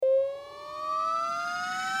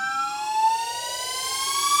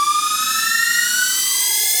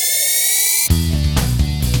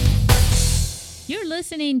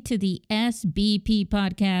listening to the SBP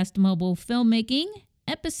Podcast Mobile Filmmaking,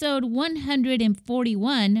 episode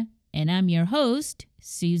 141, and I'm your host,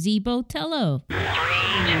 Susie Botello.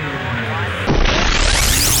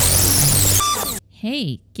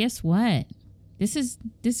 Hey, guess what? This is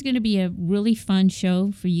going to be a really fun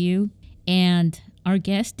show for you, and our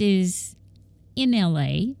guest is in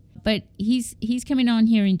LA, but he's coming on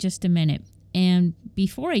here in just a minute. And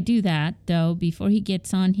before I do that, though, before he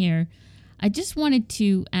gets on here, I just wanted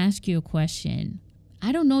to ask you a question.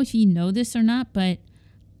 I don't know if you know this or not, but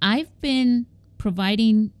I've been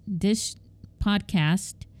providing this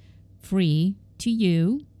podcast free to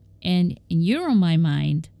you, and you're on my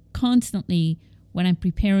mind constantly when I'm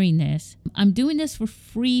preparing this. I'm doing this for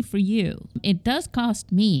free for you. It does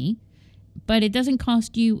cost me, but it doesn't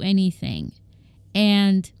cost you anything.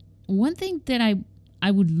 And one thing that I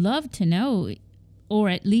would love to know, or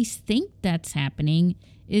at least think that's happening,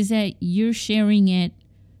 is that you're sharing it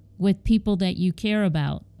with people that you care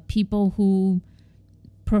about, people who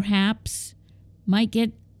perhaps might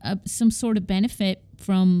get some sort of benefit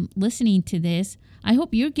from listening to this. I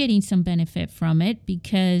hope you're getting some benefit from it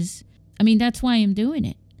because, that's why I'm doing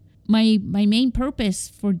it. My main purpose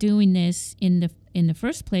for doing this in the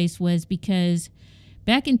first place was because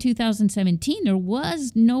back in 2017, there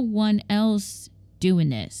was no one else doing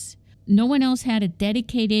this. No one else had a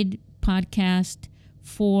dedicated podcast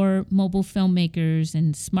for mobile filmmakers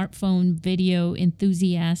and smartphone video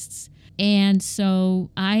enthusiasts. And so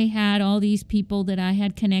I had all these people that I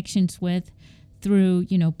had connections with through,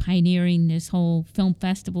 pioneering this whole film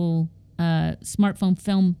festival, smartphone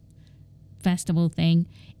film festival thing.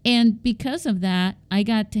 And because of that, I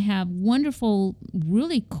got to have wonderful,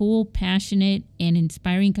 really cool, passionate, and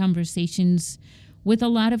inspiring conversations with a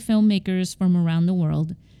lot of filmmakers from around the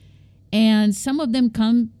world. And some of them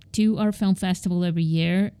come to our film festival every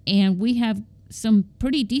year, and we have some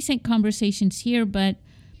pretty decent conversations here, but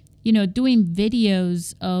doing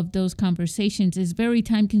videos of those conversations is very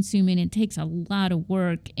time consuming. It takes a lot of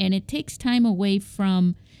work, and it takes time away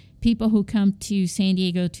from people who come to San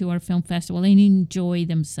Diego to our film festival and enjoy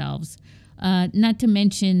themselves. Not to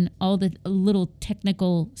mention all the little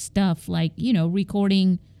technical stuff like,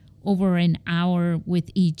 recording over an hour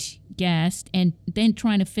with each guest and then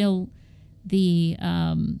trying to fill the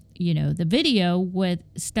video with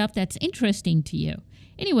stuff that's interesting to you.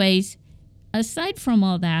 Anyways, aside from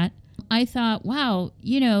all that, I thought, wow,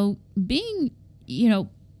 having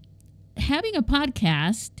a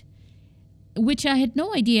podcast, which I had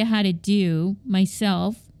no idea how to do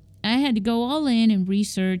myself. I had to go all in and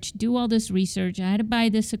do all this research. I had to buy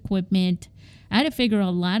this equipment. I had to figure a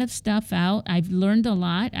lot of stuff out. I've learned a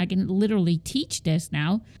lot. I can literally teach this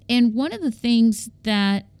now. And one of the things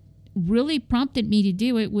that really prompted me to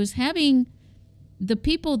do it was having the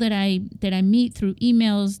people that I meet through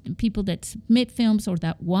emails, the people that submit films or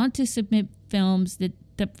that want to submit films that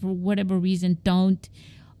for whatever reason don't.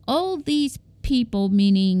 All these people,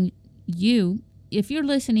 meaning you, if you're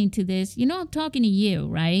listening to this, I'm talking to you,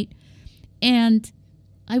 right? And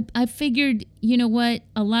I figured, what,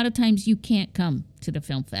 a lot of times you can't come to the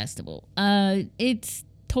film festival. It's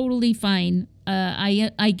totally fine.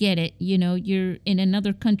 I get it. You're in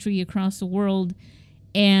another country across the world,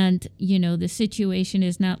 and, the situation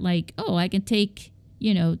is not like, oh, I can take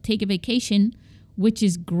a vacation, which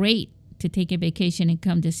is great to take a vacation and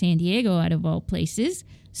come to San Diego out of all places.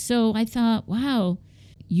 So I thought, wow,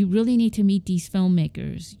 you really need to meet these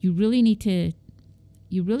filmmakers. You really need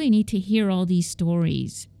to hear all these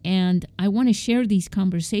stories. And I want to share these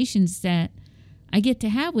conversations that I get to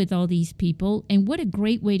have with all these people. And what a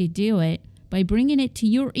great way to do it, by bringing it to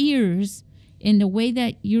your ears in the way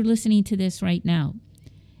that you're listening to this right now.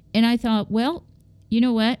 And I thought, well, you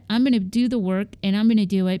know what? I'm going to do the work, and I'm going to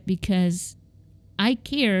do it because I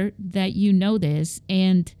care that you know this.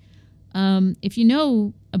 And if you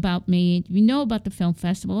know about me, if you know about the film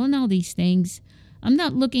festival and all these things, I'm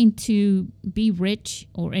not looking to be rich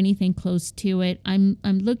or anything close to it. I'm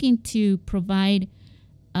looking to provide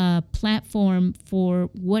a platform for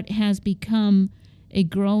what has become a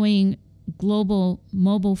growing global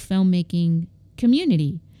mobile filmmaking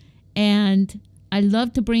community. And I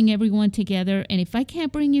love to bring everyone together. And if I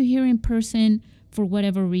can't bring you here in person for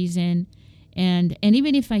whatever reason, and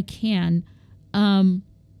even if I can,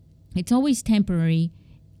 it's always temporary.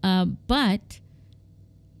 But,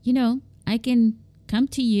 I can come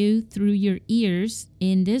to you through your ears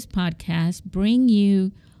in this podcast, bring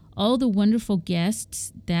you all the wonderful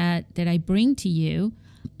guests that I bring to you.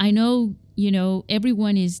 I know,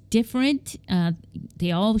 everyone is different.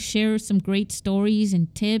 They all share some great stories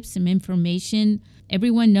and tips, some information.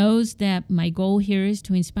 Everyone knows that my goal here is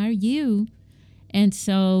to inspire you And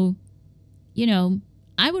so, you know,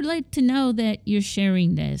 I would like to know that you're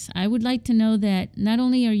sharing this. I would like to know that not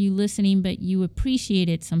only are you listening, but you appreciate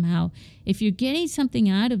it somehow. If you're getting something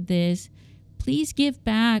out of this, please give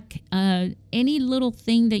back. Any little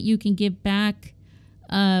thing that you can give back.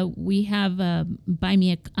 We have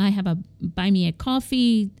I have a Buy Me a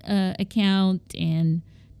Coffee account and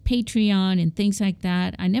Patreon and things like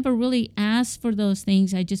that. I never really asked for those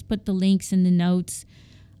things. I just put the links in the notes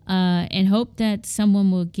and hope that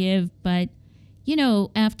someone will give. But you know,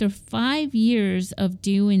 after 5 years of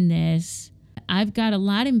doing this, I've got a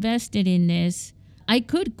lot invested in this. I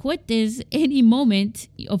could quit this any moment,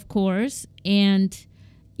 of course. And,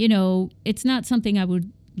 you know, it's not something I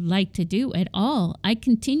would like to do at all. I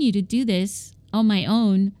continue to do this on my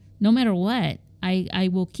own, no matter what. I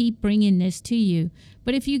will keep bringing this to you.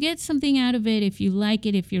 But if you get something out of it, if you like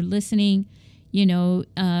it, if you're listening, you know,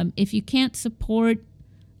 if you can't support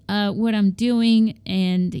what I'm doing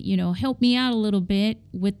and, you know, help me out a little bit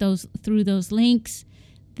with those through those links,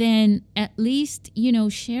 then at least, you know,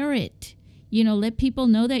 share it. You know, let people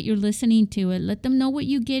know that you're listening to it. Let them know what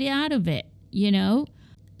you get out of it, you know.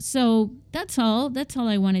 So that's all. That's all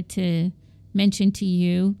I wanted to mention to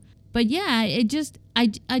you. But yeah, it just,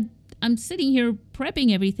 I'm sitting here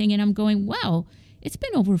prepping everything and I'm going, wow, it's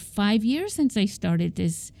been over 5 years since I started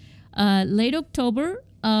this. Late October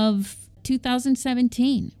of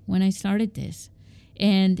 2017 when I started this.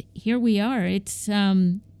 And here we are. It's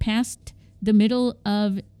past the middle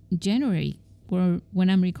of January when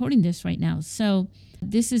I'm recording this right now. So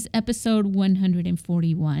this is episode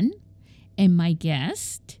 141. And my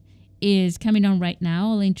guest is coming on right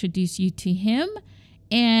now. I'll introduce you to him.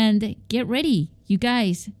 And get ready, you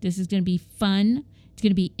guys. This is going to be fun. It's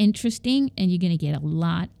going to be interesting. And you're going to get a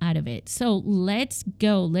lot out of it. So let's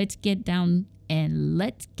go. Let's get down and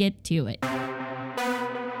let's get to it.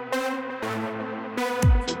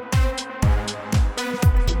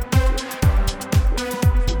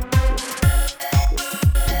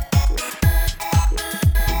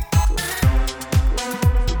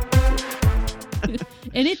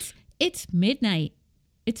 And it's midnight.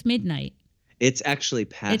 It's midnight. It's actually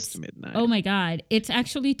past midnight. Oh my God. It's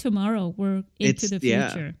actually tomorrow. We're into the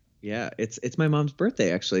future. Yeah, it's my mom's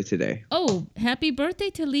birthday actually today. Oh, happy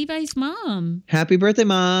birthday to Levi's mom. Happy birthday,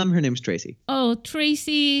 Mom. Her name's Tracy. Oh,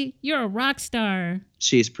 Tracy, you're a rock star.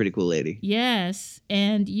 She's a pretty cool lady. Yes,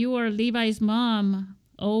 and you are Levi's mom.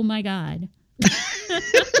 Oh my God.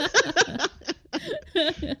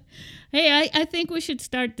 Hey, I think we should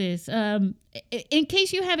start this. In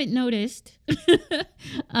case you haven't noticed,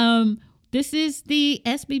 this is the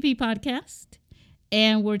SBP podcast.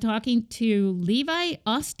 And we're talking to Levi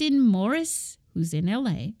Austin Morris, who's in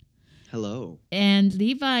LA. Hello. And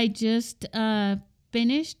Levi just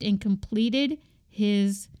finished and completed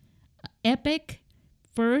his epic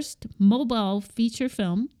first mobile feature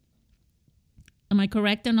film. Am I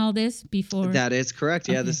correct on all this before? That is correct.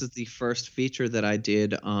 Yeah, okay. This is the first feature that I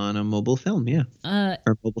did on a mobile film. Yeah.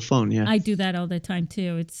 Or mobile phone. Yeah. I do that all the time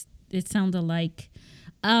too. It sounds alike.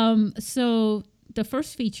 So the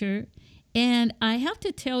first feature. And I have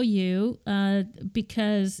to tell you,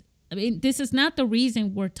 because I mean, this is not the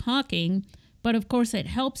reason we're talking, but of course it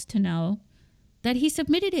helps to know that he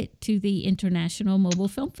submitted it to the International Mobile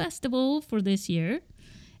Film Festival for this year.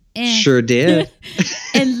 And, sure did.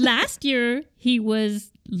 And last year he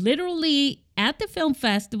was literally at the film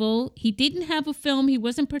festival. He didn't have a film. He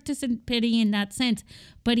wasn't participating in that sense,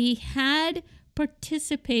 but he had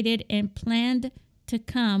participated and planned to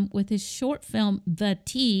come with his short film, The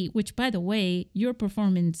Tea, which, by the way, your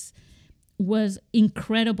performance was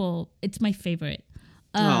incredible. It's my favorite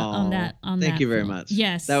on that. Thank you very much.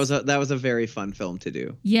 Yes, that was a very fun film to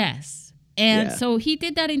do. Yes, and so he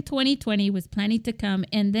did that in 2020. Was planning to come,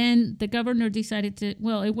 and then the governor decided to.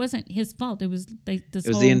 Well, it wasn't his fault. It was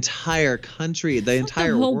the entire country, the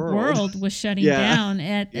entire whole world was shutting down.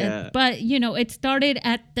 But you know, it started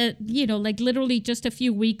at the like literally just a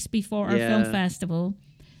few weeks before our film festival.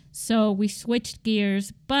 So we switched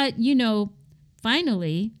gears, but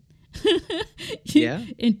finally,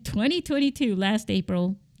 in 2022, last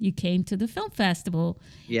April, you came to the film festival.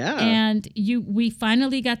 Yeah. And we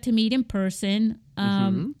finally got to meet in person.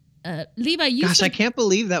 Levi, I can't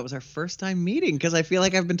believe that was our first time meeting, because I feel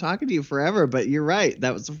like I've been talking to you forever, but you're right.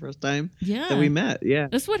 That was the first time that we met. Yeah.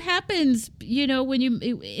 That's what happens, when you,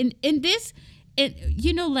 in this,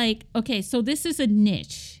 okay, so this is a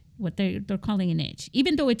niche, what they're calling a niche,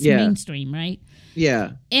 even though it's mainstream, right?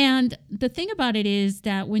 Yeah. And the thing about it is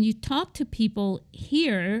that when you talk to people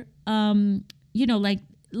here,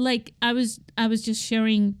 like I was just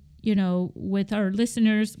sharing, with our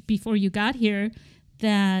listeners before you got here,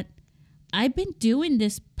 that I've been doing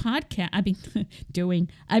this podcast.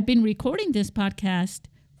 I've been recording this podcast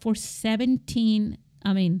for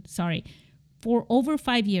for over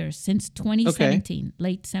 5 years, since 2017,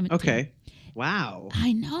 late 17. Okay. Wow.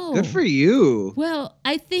 I know. Good for you. Well,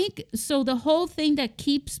 I think so. The whole thing that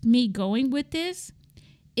keeps me going with this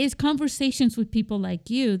is conversations with people like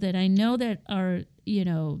you that I know that are,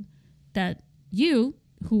 that you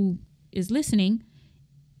who is listening,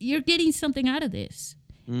 you're getting something out of this.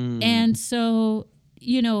 And so,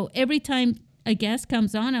 every time a guest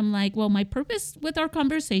comes on, I'm like, well, my purpose with our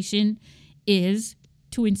conversation is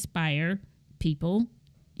to inspire people,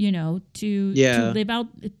 to live out,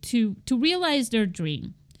 to realize their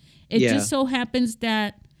dream. It just so happens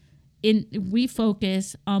that we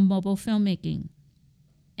focus on mobile filmmaking.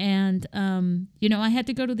 And, I had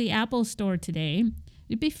to go to the Apple store today.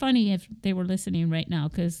 It'd be funny if they were listening right now,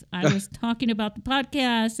 because I was talking about the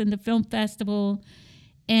podcast and the film festival,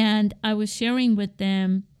 and I was sharing with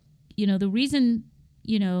them, the reason,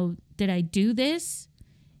 that I do this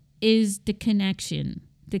is the connection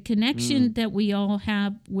that we all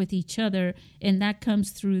have with each other. And that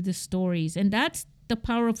comes through the stories. And that's the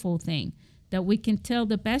powerful thing, that we can tell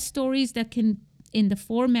the best stories that can, in the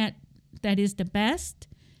format that is the best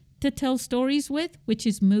to tell stories with, which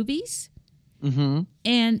is movies. Mm-hmm.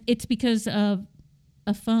 And it's because of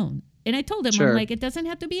a phone. And I told them, I'm like, it doesn't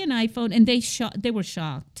have to be an iPhone. And they were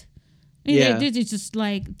shocked. And they just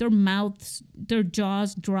like, their mouths, their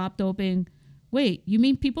jaws dropped open. Wait, you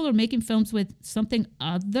mean people are making films with something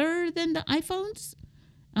other than the iPhones?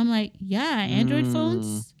 I'm like, yeah, Android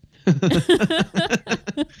phones.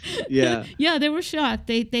 Yeah. Yeah, they were shocked.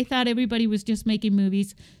 They thought everybody was just making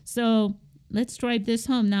movies. So let's drive this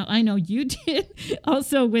home. Now, I know you did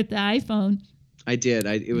also with the iPhone. I did.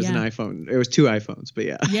 It was an iPhone. It was 2 iPhones, but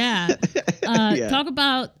yeah. Yeah. Talk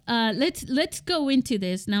about, let's go into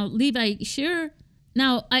this. Now, Levi, share.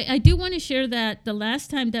 Now, I do want to share that the last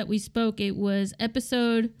time that we spoke, it was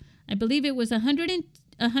episode, I believe it was 102.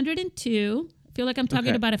 I feel like I'm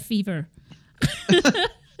talking about a fever.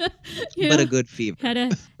 But a good fever. Had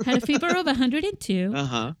a fever of 102.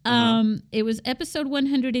 It was episode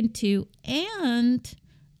 102, and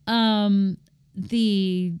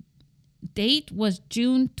the date was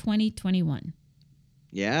June 2021.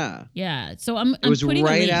 Yeah. So I'm It was putting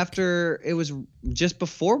right after. It was just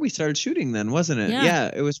before we started shooting. Then wasn't it?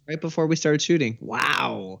 Yeah. It was right before we started shooting.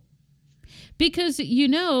 Wow. Because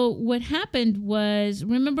what happened was,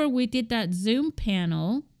 remember we did that Zoom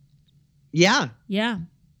panel. Yeah.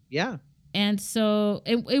 And so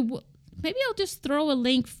maybe I'll just throw a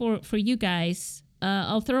link for you guys.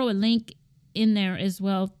 I'll throw a link in there as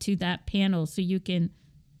well to that panel so you can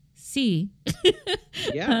see.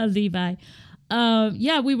 Levi.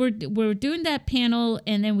 We were doing that panel,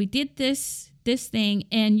 and then we did this thing,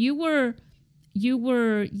 and you were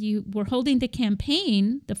holding the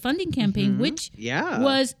campaign, the funding campaign, which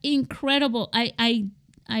was incredible. I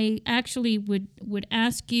actually would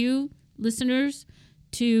ask you listeners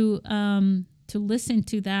to listen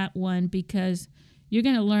to that one, because you're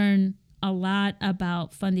going to learn a lot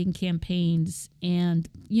about funding campaigns. And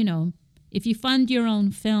if you fund your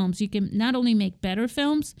own films, you can not only make better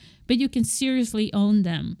films, but you can seriously own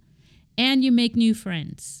them, and you make new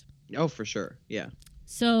friends. Oh, for sure. Yeah.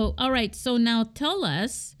 So, all right. So now tell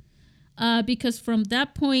us, because from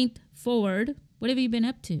that point forward, what have you been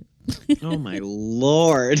up to? Oh, my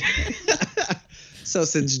Lord. So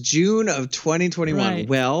since June of 2021,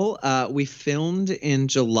 we filmed in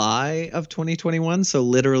July of 2021. So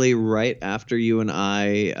literally right after you and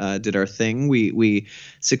I did our thing, we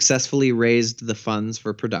successfully raised the funds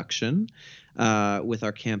for production with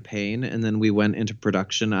our campaign. And then we went into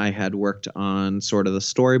production. I had worked on sort of the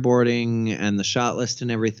storyboarding and the shot list and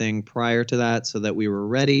everything prior to that, so that we were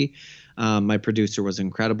ready. My producer was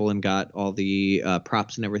incredible and got all the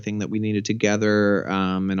props and everything that we needed together,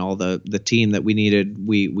 and all the team that we needed.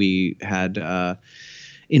 We had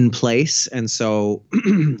in place, and so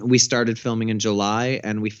we started filming in July,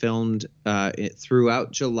 and we filmed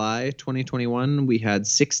throughout July 2021. We had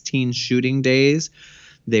 16 shooting days.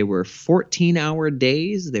 They were 14-hour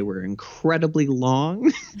days. They were incredibly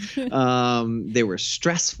long. They were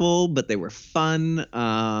stressful, but they were fun.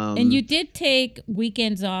 And you did take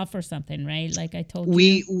weekends off or something, right? Like I told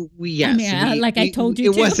you. I told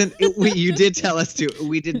you. You did tell us to.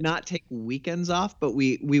 We did not take weekends off, but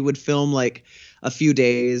we would film like a few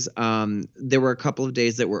days. There were a couple of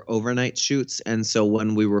days that were overnight shoots, and so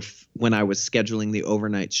when I was scheduling the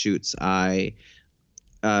overnight shoots, I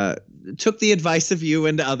took the advice of you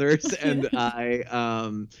and others, and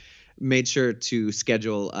I made sure to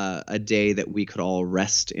schedule a day that we could all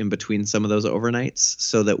rest in between some of those overnights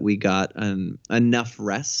so that we got enough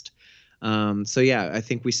rest. So yeah, I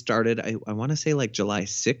think we started, I want to say like July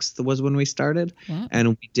 6th was when we started. Wow. And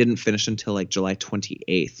we didn't finish until like July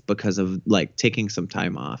 28th because of like taking some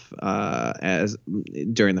time off as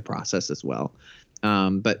during the process as well.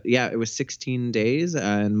 But yeah, it was 16 days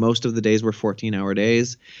and most of the days were 14-hour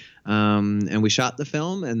days. And we shot the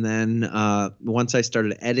film. And then once I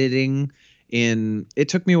started editing it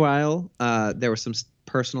took me a while. There was some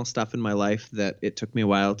personal stuff in my life that it took me a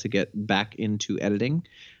while to get back into editing.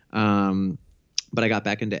 But I got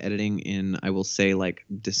back into editing in, I will say, like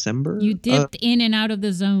December. You dipped in and out of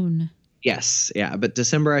the zone. Yes. Yeah. But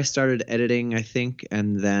December I started editing, I think.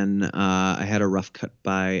 And then I had a rough cut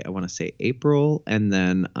by, I want to say April. And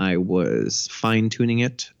then I was fine tuning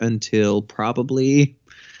it until probably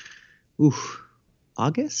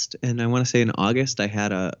August. And I want to say in August I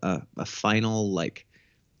had a final, like,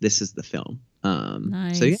 this is the film.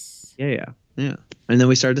 Nice. So yeah. And then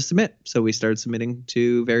we started to submit. So we started submitting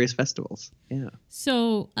to various festivals. Yeah.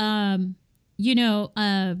 So,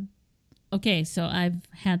 okay, so I've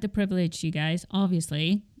had the privilege, you guys,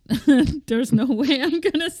 obviously. There's no way I'm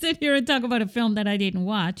going to sit here and talk about a film that I didn't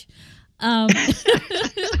watch.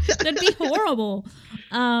 That'd be horrible.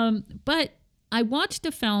 But I watched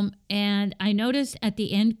the film and I noticed at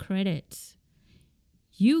the end credits,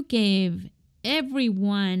 you gave every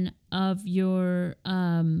one of your,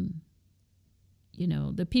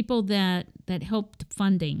 the people that helped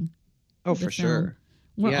funding. Oh, for sure.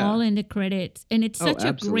 We're all in the credits. And it's such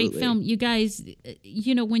a great film. You guys,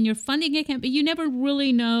 when you're funding a campaign, you never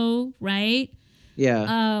really know, right?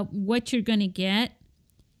 Yeah. What you're going to get,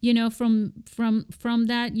 from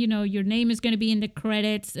that, your name is going to be in the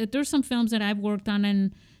credits. There's some films that I've worked on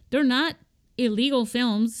and they're not illegal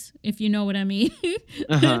films, if you know what I mean.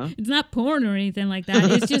 It's not porn or anything like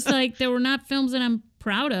that. It's just like they were not films that I'm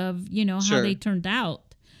proud of, how they turned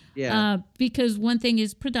out. Yeah. Because one thing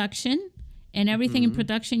is production, and everything in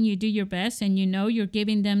production, you do your best, and you're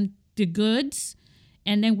giving them the goods,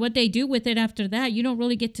 and then what they do with it after that, you don't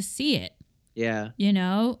really get to see it. Yeah.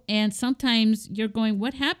 And sometimes you're going,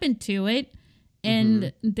 what happened to it?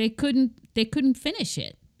 And they couldn't finish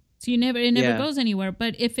it. So it never goes anywhere.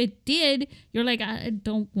 But if it did, you're like, I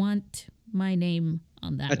don't want my name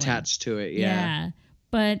on that attached to it. Yeah.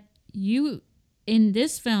 But in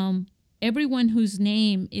this film, everyone whose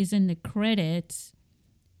name is in the credits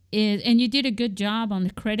and you did a good job on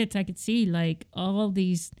the credits. I could see like all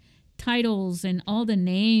these titles and all the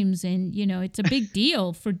names, and it's a big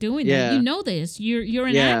deal for doing that. This. You're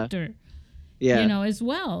an actor. Yeah. As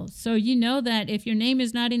well. So that if your name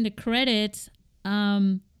is not in the credits,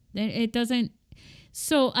 it doesn't.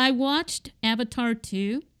 So I watched Avatar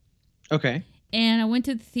 2. Okay. And I went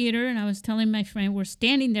to the theater and I was telling my friend, we're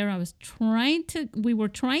standing there. We were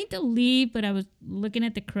trying to leave, but I was looking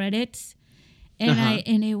at the credits. And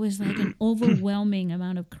and it was like an overwhelming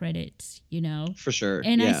amount of credits, For sure.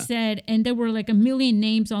 And I said, and there were like a million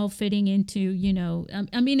names all fitting into,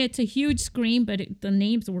 I mean, it's a huge screen, but the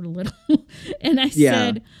names were little. And I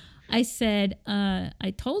told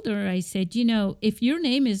her, I said, if your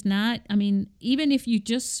name is not, I mean, even if you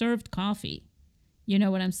just served coffee, you know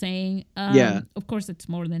what I'm saying? Of course, it's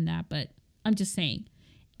more than that, but I'm just saying.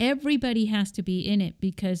 Everybody has to be in it,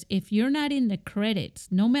 because if you're not in the credits,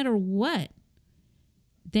 no matter what,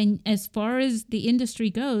 then as far as the industry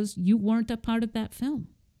goes, you weren't a part of that film.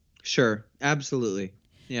 Sure. Absolutely.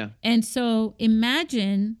 Yeah. And so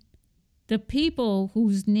imagine the people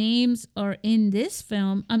whose names are in this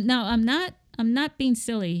film. Now, I'm not being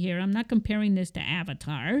silly here. I'm not comparing this to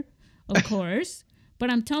Avatar, of course. But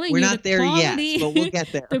I'm telling We're you, not there yet, but we'll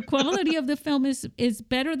get there. The quality of the film is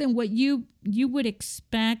better than what you would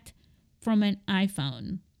expect from an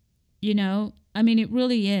iPhone. I mean, it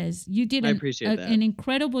really is. You did an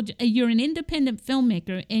incredible. You're an independent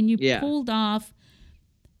filmmaker, and you pulled off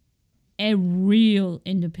a real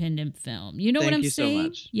independent film. You know what I'm saying? Thank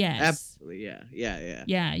you so much. Yes, absolutely.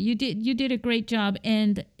 Yeah. You did a great job,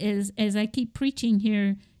 and as I keep preaching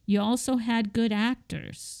here, you also had good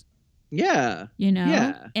actors. Yeah.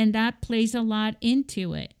 And that plays a lot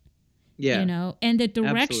into it. Yeah. And the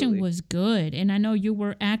direction was good. And I know you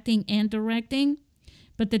were acting and directing,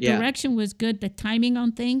 but the direction was good. The timing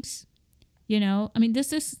on things, I mean,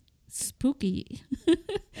 this is spooky.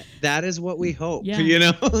 That is what we hope,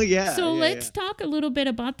 Yeah. So let's talk a little bit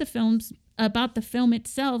about the film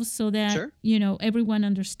itself, so that, everyone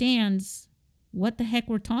understands what the heck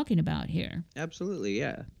we're talking about here. Absolutely.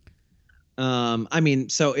 Yeah. I mean,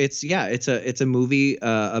 so it's a movie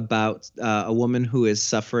about a woman who is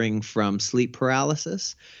suffering from sleep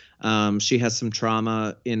paralysis. She has some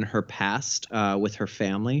trauma in her past with her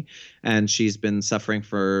family, and she's been suffering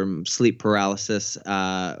from sleep paralysis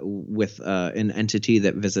with an entity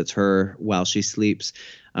that visits her while she sleeps.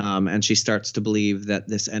 And she starts to believe that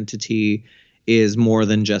this entity is more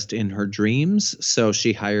than just in her dreams. So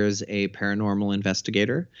she hires a paranormal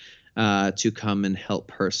investigator to come and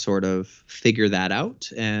help her sort of figure that out.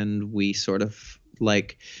 And we sort of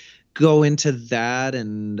like go into that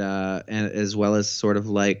and as well as sort of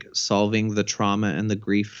like solving the trauma and the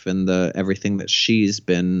grief and the everything that she's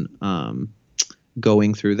been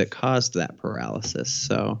going through that caused that paralysis.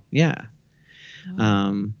 So yeah.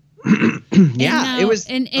 It was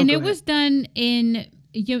it was done in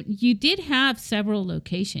you did have several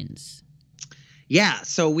locations. Yeah,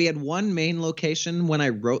 so we had one main location. When I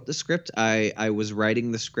wrote the script, I was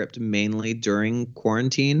writing the script mainly during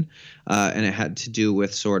quarantine, and it had to do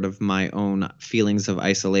with sort of my own feelings of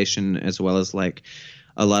isolation, as well as like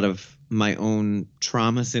a lot of my own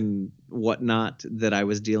traumas and whatnot that I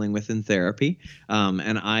was dealing with in therapy.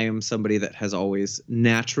 And I am somebody that has always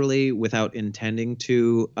naturally, without intending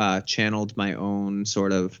to, channeled my own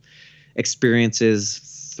sort of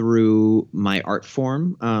experiences through my art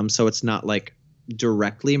form. So it's not like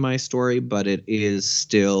directly my story, but it is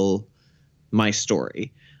still my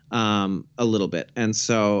story a little bit. And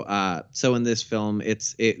so so in this film,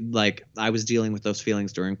 it like I was dealing with those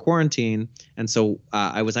feelings during quarantine, and so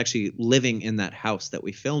I was actually living in that house that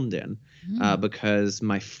we filmed in because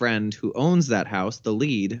my friend who owns that house, the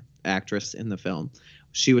lead actress in the film,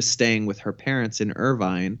 she was staying with her parents in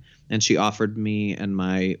Irvine, and she offered me and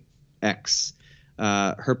my ex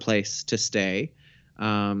her place to stay.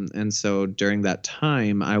 And so during that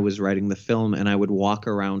time, I was writing the film, and I would walk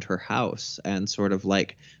around her house and sort of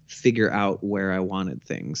like figure out where I wanted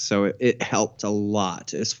things. So it helped a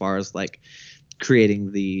lot as far as like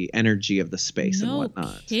creating the energy of the space and whatnot.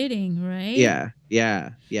 No kidding, right? Yeah.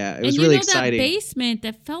 It was really exciting. That basement,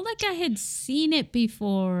 that felt like I had seen it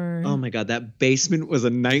before. Oh my God, that basement was a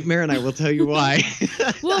nightmare, and I will tell you why.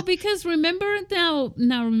 Well, because remember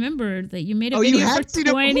that you made a video for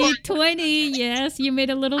 2020. Yes, you made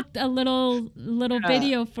a little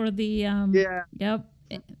video for the yeah. Yep.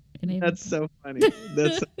 That's so funny.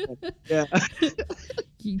 That's so funny. Yeah.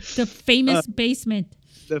 The famous basement.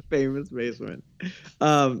 The famous basement.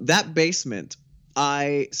 That basement,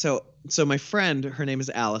 so my friend, her name is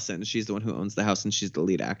Allison. She's the one who owns the house, and she's the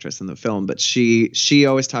lead actress in the film. But she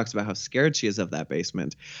always talks about how scared she is of that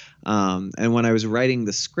basement. And when I was writing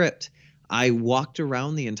the script, I walked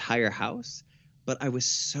around the entire house, but I was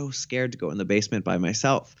so scared to go in the basement by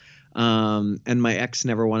myself. And my ex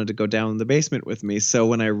never wanted to go down in the basement with me. So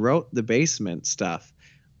when I wrote the basement stuff,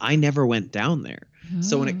 I never went down there.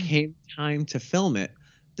 So when it came time to film it,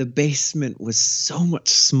 the basement was so much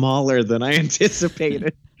smaller than I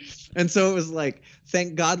anticipated. And so it was like,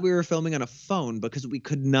 thank God we were filming on a phone, because we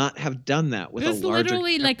could not have done that with a larger. It was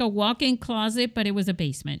literally like a walk-in closet, but it was a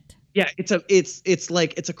basement. Yeah, it's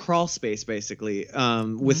a crawl space basically,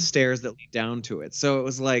 with stairs that lead down to it. So it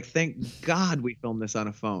was like, thank God we filmed this on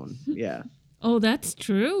a phone. Yeah. Oh, that's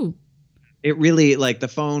true. It really, like, the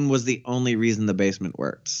phone was the only reason the basement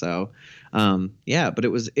worked. So, yeah, but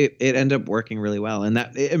it ended up working really well. And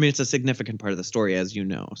that, I mean, it's a significant part of the story, as you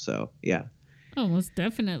know. So, yeah. Oh, most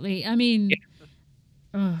definitely. I mean,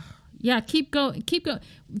 keep going.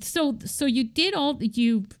 So you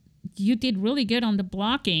did really good on the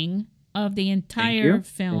blocking of the entire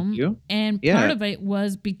film. Thank you. And part of it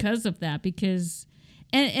was because of that,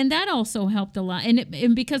 and that also helped a lot.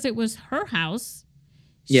 And because it was her house,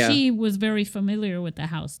 she was very familiar with the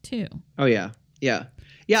house too. Oh yeah. Yeah.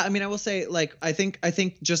 I mean, I will say, like, I think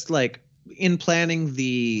just like in planning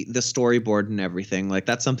the storyboard and everything, like,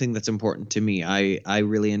 that's something that's important to me. I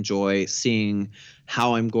really enjoy seeing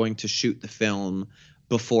how I'm going to shoot the film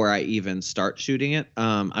before I even start shooting it.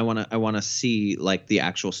 I want to see, like, the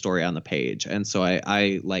actual story on the page. And so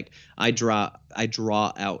I draw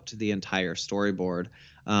out the entire storyboard.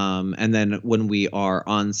 And then when we are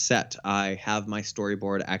on set, I have my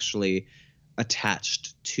storyboard actually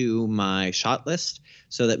attached to my shot list,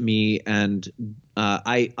 so that me and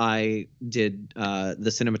I did the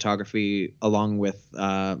cinematography along with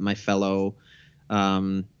my fellow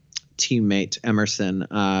teammate Emerson,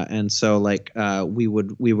 and so like we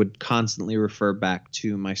would constantly refer back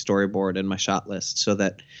to my storyboard and my shot list, so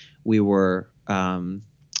that we were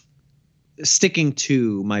sticking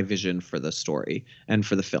to my vision for the story and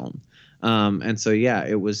for the film. And so, yeah,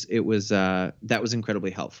 it was that was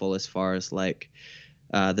incredibly helpful as far as like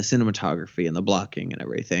the cinematography and the blocking and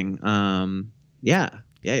everything. Yeah.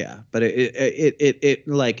 Yeah. But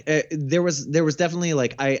there was definitely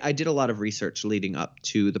like I did a lot of research leading up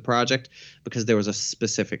to the project because there was a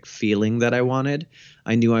specific feeling that I wanted.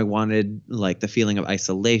 I knew I wanted like the feeling of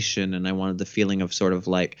isolation, and I wanted the feeling of sort of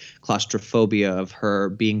like claustrophobia of her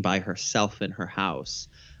being by herself in her house.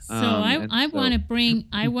 So I want to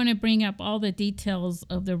bring up all the details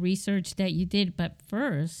of the research that you did, but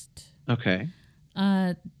first, okay.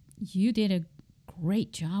 You did a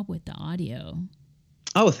great job with the audio.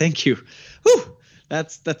 Oh, thank you. Whew.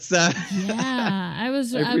 That's yeah, I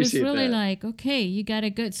was really that. like, okay, you got a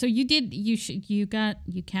good. So you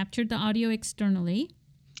captured the audio externally.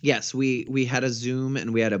 Yes, we had a Zoom,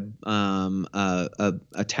 and we had a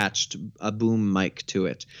attached a boom mic to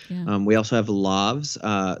it. Yeah. We also have lavs.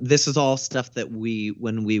 This is all stuff that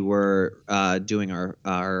when we were doing our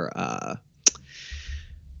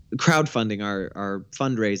crowdfunding, our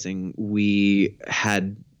fundraising, we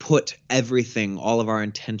had put everything, all of our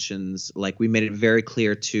intentions, like we made it very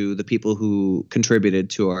clear to the people who contributed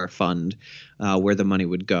to our fund where the money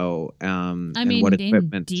would go. And what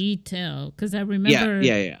equipment. In detail, because I remember.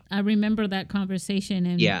 Yeah. I remember that conversation,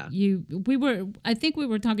 and I think we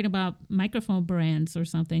were talking about microphone brands or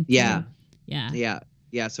something. Too.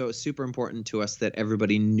 Yeah. So it was super important to us that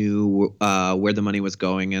everybody knew where the money was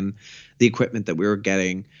going and the equipment that we were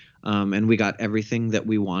getting. And we got everything that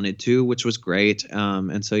we wanted to, which was great.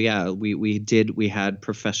 And so, we had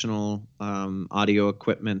professional audio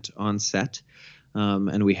equipment on set.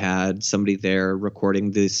 And we had somebody there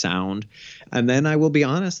recording the sound. And then I will be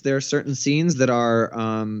honest, there are certain scenes that are...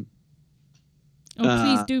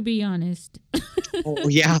 please do be honest. Oh,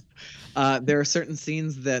 yeah. There are certain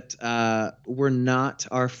scenes that were not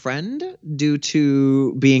our friend due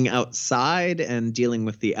to being outside and dealing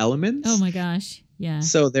with the elements. Oh, my gosh. Yeah.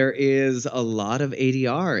 So there is a lot of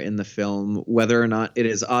ADR in the film. Whether or not it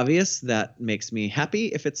is obvious, that makes me happy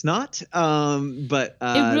if it's not. But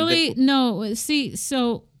it really no. See,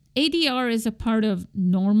 so ADR is a part of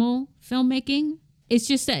normal filmmaking. It's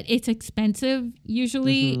just that it's expensive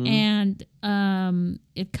usually, and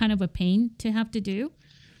it's kind of a pain to have to do.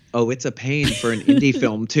 Oh, it's a pain for an indie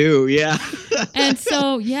film too. Yeah. And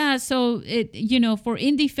so it, for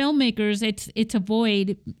indie filmmakers, it's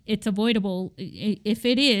avoidable. If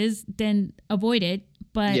it is, then avoid it.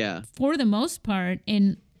 But for the most part,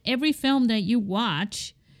 in every film that you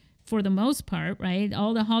watch, for the most part, right,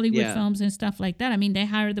 all the Hollywood films and stuff like that, I mean, they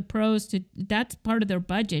hire the pros that's part of their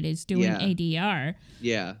budget is doing ADR.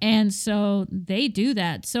 Yeah. And so they do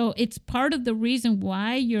that. So it's part of the reason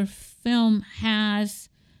why your film has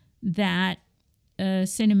that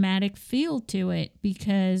cinematic feel to it,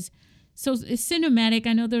 because it's cinematic.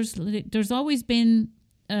 I know there's always been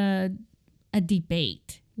a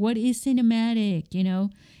debate. What is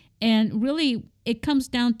cinematic, and really it comes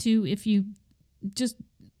down to, if you just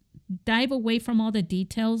dive away from all the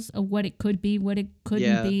details of what it could be, what it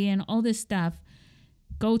couldn't be, and all this stuff,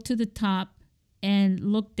 go to the top and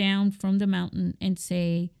look down from the mountain and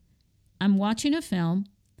say, I'm watching a film,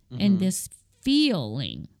 and this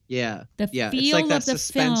feeling. Yeah. The feel it's like that of the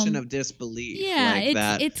suspension film. of disbelief.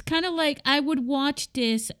 Yeah, it's kind of like I would watch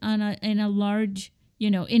this in a large,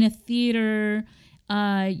 in a theater.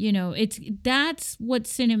 That's what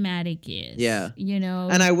cinematic is. Yeah.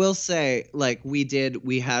 And I will say, like, we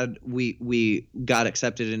got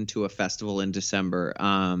accepted into a festival in December.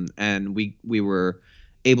 And we were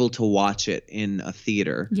able to watch it in a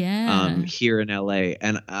theater here in LA,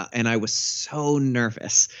 and I was so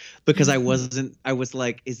nervous because I was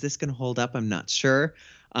like, is this gonna hold up? I'm not sure.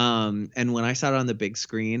 And when I saw it on the big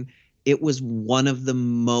screen, it was one of the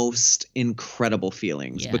most incredible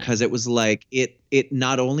feelings because it was like it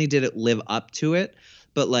not only did it live up to it,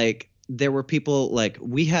 but like there were people, like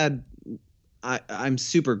I'm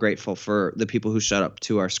super grateful for the people who showed up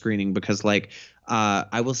to our screening, because like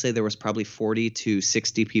I will say there was probably 40 to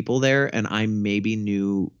 60 people there, and I maybe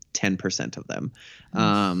knew 10% of them.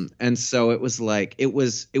 And so it was like it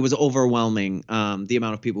was overwhelming, the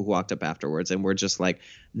amount of people who walked up afterwards and were just like,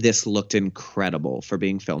 this looked incredible for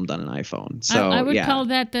being filmed on an iPhone. So I would call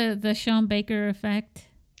that the Sean Baker effect.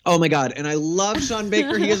 Oh my God. And I love Sean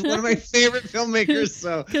Baker. He is one of my favorite filmmakers.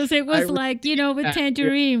 So because it was with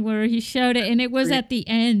Tangerine, where he showed it, and it was at the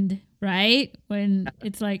end, right? When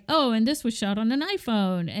it's like, oh, and this was shot on an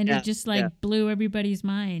iPhone, and it just blew everybody's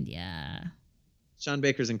mind. Yeah. Sean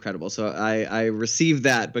Baker's incredible. So I received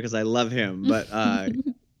that because I love him. But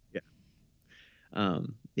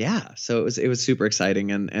so it was super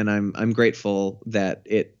exciting, and I'm grateful that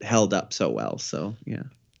it held up so well. So yeah.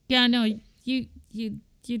 Yeah, no, you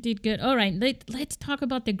did good. All right, let's talk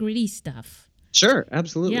about the gritty stuff. Sure,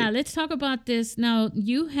 absolutely. Yeah, let's talk about this. Now,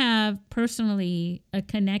 you have personally a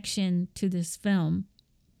connection to this film.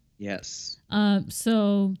 Yes.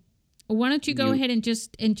 So why don't you go You ahead and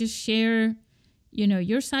just share,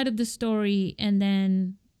 your side of the story, and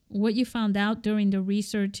then what you found out during the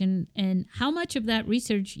research, and how much of that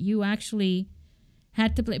research you actually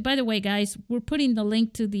had to play. By the way, guys, we're putting the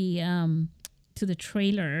link to the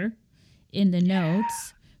trailer in the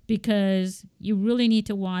notes, because you really need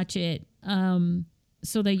to watch it,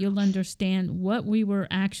 so that you'll understand what we were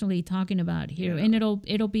actually talking about here. Yeah. And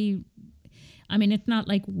it'll be, I mean, it's not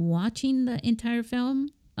like watching the entire film,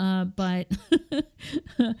 but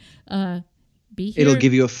be here. It'll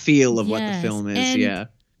give you a feel of what the Yes, film is. and Yeah.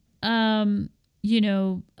 you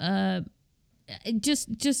know,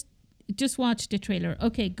 just watch the trailer.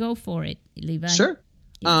 Okay, go for it, Levi. Sure.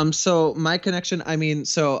 So my connection,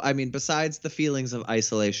 besides the feelings of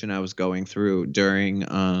isolation I was going through during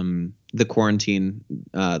the quarantine,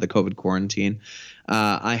 the COVID quarantine,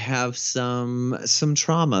 I have some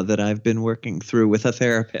trauma that I've been working through with a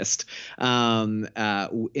therapist,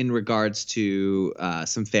 in regards to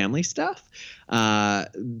some family stuff.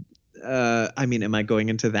 Am I going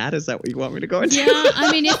into that? Is that what you want me to go into? Yeah,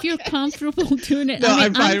 I mean, if you're comfortable doing it. No, I mean,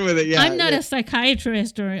 I'm fine with it. Yeah, I'm not a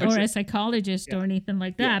psychiatrist or a psychologist or anything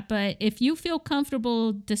like that. Yeah. But if you feel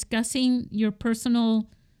comfortable discussing your personal,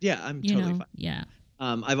 Yeah, I'm totally fine. Yeah.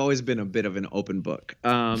 I've always been a bit of an open book.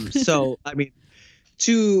 So I mean,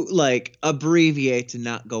 to like abbreviate, to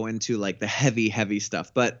not go into like the heavy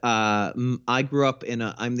stuff, but I grew up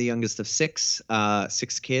I'm the youngest of six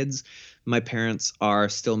kids. My parents are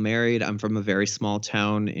still married. I'm from a very small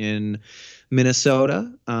town in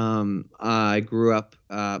Minnesota. I grew up,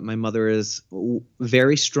 my mother is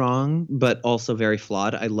very strong, but also very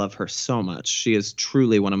flawed. I love her so much. She is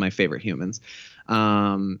truly one of my favorite humans.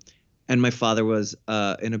 And my father was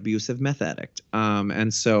an abusive meth addict.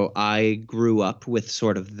 And so I grew up with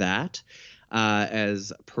sort of that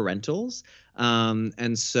as parentals.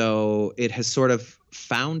 And so it has sort of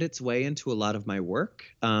found its way into a lot of my work.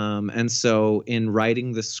 And so in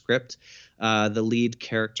writing the script, the lead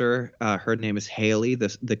character, her name is Haley,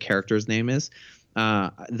 the character's name is,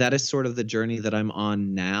 that is sort of the journey that I'm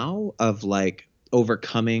on now, of like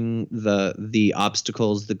overcoming the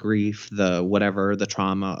obstacles, the grief, the whatever, the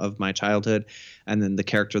trauma of my childhood. And then the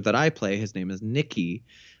character that I play, his name is Nikki.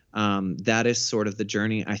 That is sort of the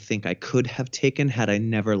journey I think I could have taken had I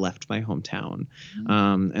never left my hometown.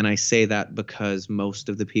 And I say that because most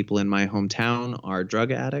of the people in my hometown are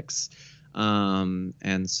drug addicts.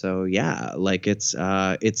 And so, yeah, like it's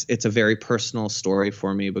a very personal story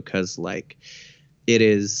for me, because like it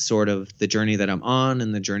is sort of the journey that I'm on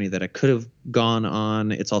and the journey that I could have gone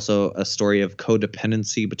on. It's also a story of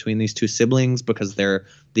codependency between these two siblings, because they're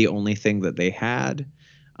the only thing that they had.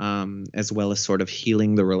 As well as sort of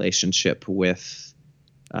healing the relationship with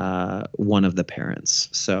one of the parents.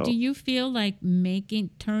 So, do you feel like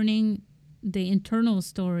turning the internal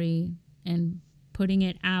story and putting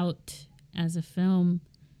it out as a film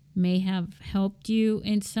may have helped you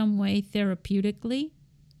in some way therapeutically?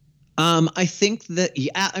 I think that,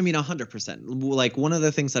 yeah, I mean, 100%. Like, one of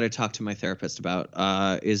the things that I talked to my therapist about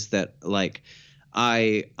is that, like,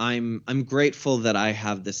 I'm grateful that I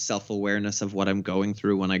have this self-awareness of what I'm going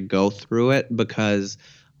through when I go through it, because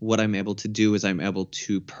what I'm able to do is I'm able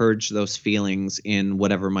to purge those feelings in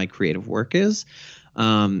whatever my creative work is.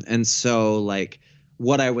 And so, like,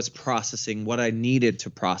 what I was processing, what I needed to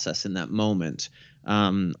process in that moment,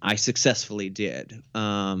 I successfully did.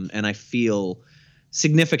 And I feel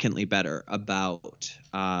significantly better about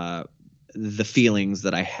the feelings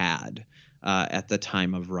that I had at the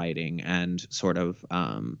time of writing, and sort of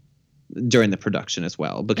during the production as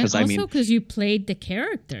well, because and also because you played the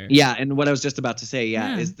character. Yeah, and what I was just about to say,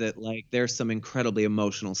 is that like there's some incredibly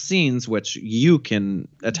emotional scenes which you can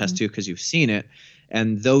attest to because you've seen it,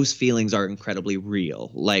 and those feelings are incredibly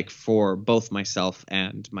real, like for both myself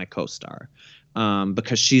and my co-star,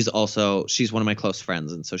 because she's one of my close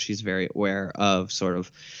friends, and so she's very aware of sort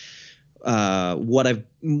of what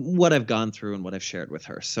I've gone through and what I've shared with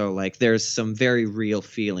her. So like there's some very real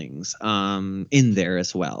feelings in there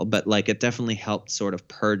as well, but like it definitely helped sort of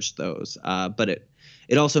purge those. But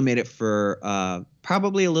it also made it for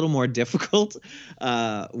probably a little more difficult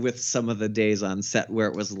with some of the days on set, where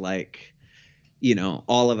it was like,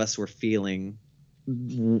 all of us were feeling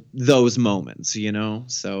those moments,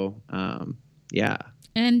 so yeah.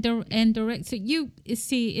 And direct. So you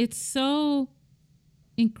see, it's so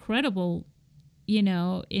incredible, in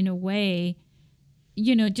a way,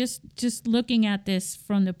 just looking at this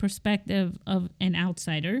from the perspective of an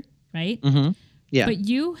outsider, right? Yeah. But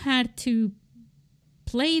you had to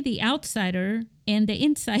play the outsider and the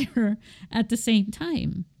insider at the same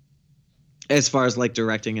time. As far as like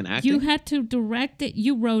directing and acting? You had to direct it.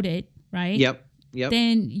 You wrote it, right? Yep.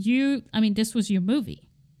 Then this was your movie.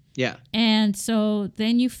 Yeah. And so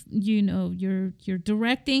then you're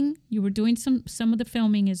directing, you were doing some of the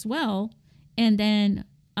filming as well. And then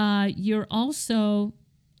you're also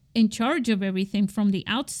in charge of everything from the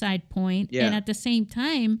outside point. Yeah. And at the same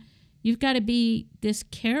time, you've got to be this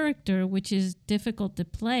character, which is difficult to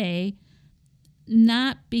play,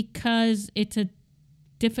 not because it's a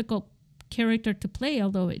difficult character to play,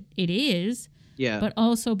 although it is, but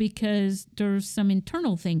also because there's some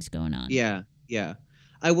internal things going on. Yeah.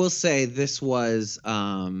 I will say this was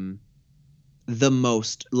the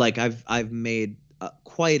most, like I've made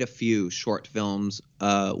quite a few short films,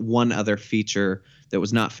 one other feature that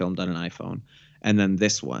was not filmed on an iPhone, and then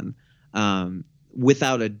this one.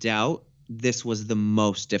 Without a doubt, this was the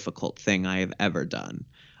most difficult thing I have ever done.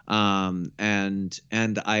 And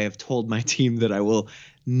I have told my team that I will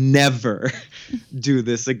never do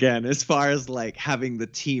this again. As far as like having the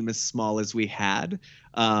team as small as we had,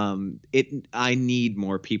 I need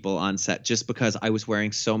more people on set just because I was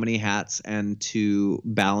wearing so many hats, and to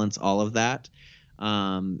balance all of that,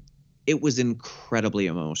 it was incredibly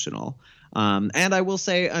emotional. And I will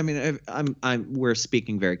say, I mean, we're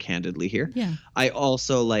speaking very candidly here. Yeah. I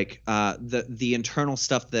also like the internal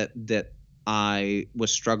stuff that I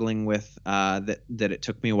was struggling with, that it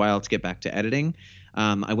took me a while to get back to editing.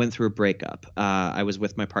 I went through a breakup. I was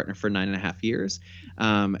with my partner for 9.5 years.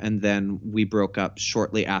 And then we broke up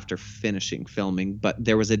shortly after finishing filming, but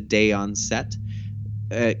there was a day on set,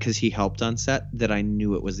 because he helped on set, that I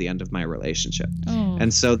knew it was the end of my relationship. Oh.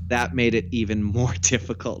 And so that made it even more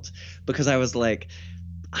difficult, because I was like,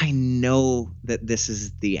 I know that this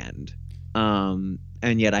is the end. And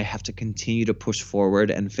yet I have to continue to push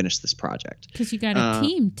forward and finish this project. Because you got a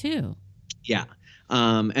team too. Yeah.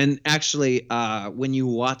 And actually, when you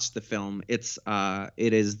watch the film, it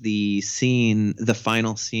is the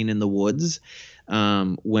final scene in the woods,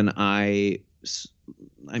 when I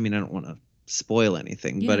don't want to spoil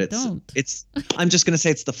anything, but I'm just going to say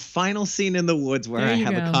it's the final scene in the woods where I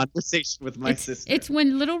have a conversation with my sister. It's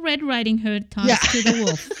when Little Red Riding Hood talks to the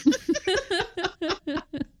wolf.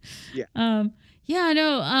 Yeah. Yeah, I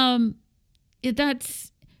know.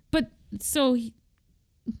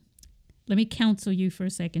 Let me counsel you for a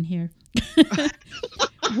second here.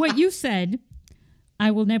 What you said,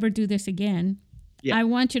 I will never do this again. Yeah. I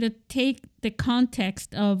want you to take the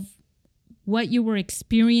context of what you were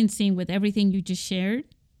experiencing with everything you just shared,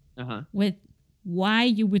 with why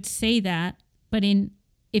you would say that. But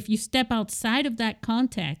if you step outside of that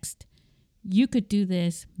context, you could do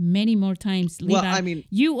this many more times. Levi, well, I mean,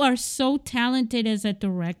 you are so talented as a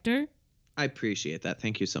director. I appreciate that.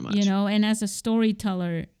 Thank you so much. And as a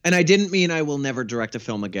storyteller. And I didn't mean I will never direct a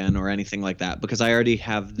film again or anything like that, because I already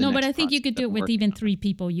have the but I think you could do it with even 3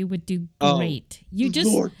 people. You would do great. You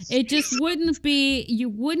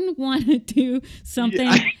wouldn't want to do something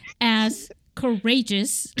as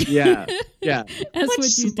courageous. Yeah. As much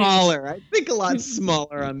what you smaller. I think a lot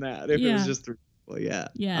smaller on that if it was just 3 people. Yeah.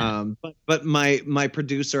 Yeah. But my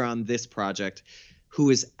producer on this project, who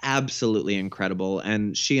is absolutely incredible,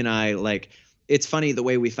 and she and I, like, it's funny the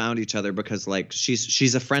way we found each other, because like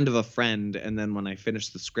she's a friend of a friend, and then when I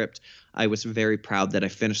finished the script, I was very proud that I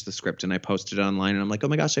finished the script and I posted it online, and I'm like, oh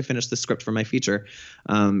my gosh, I finished the script for my feature.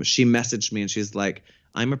 She messaged me and she's like,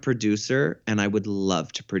 I'm a producer and I would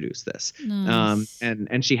love to produce this. Nice.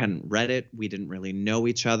 And she hadn't read it. We didn't really know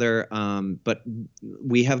each other. But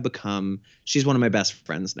we have become, she's one of my best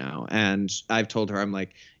friends now. And I've told her, I'm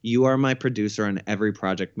like, you are my producer on every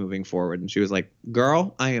project moving forward. And she was like,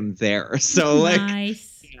 girl, I am there. So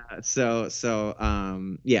nice.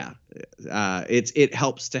 It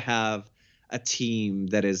helps to have a team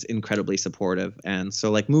that is incredibly supportive. And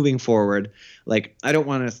so like moving forward, like I don't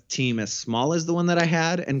want a team as small as the one that I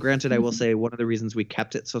had. And granted, I will say one of the reasons we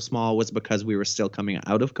kept it so small was because we were still coming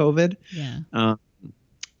out of COVID. Yeah.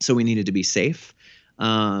 So we needed to be safe.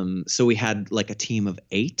 So we had like a team of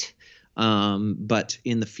 8. But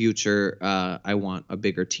in the future, I want a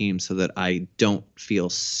bigger team so that I don't feel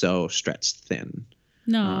so stretched thin.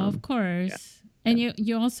 No, of course. Yeah. And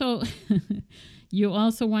you also you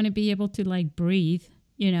also want to be able to like breathe,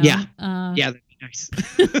 Yeah. That'd be nice.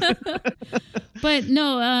 But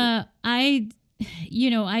no, I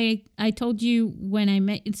told you when I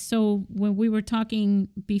met. So when we were talking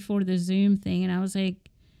before the Zoom thing, and I was like,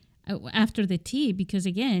 after the tea, because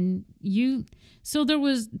again,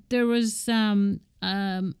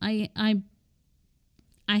 I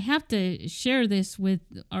I have to share this with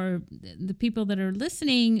the people that are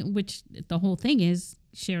listening, which the whole thing is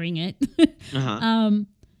sharing it.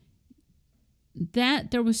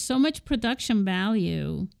 That there was so much production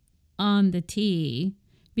value on the tea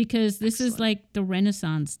because this is like the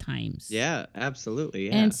Renaissance times. Yeah, absolutely.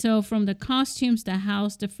 Yeah. And so from the costumes, the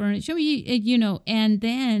house, the furniture, you know, and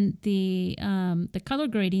then the color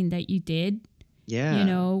grading that you did, you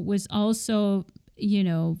know, was also, you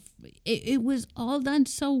know, it was all done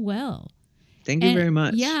so well. Thank you very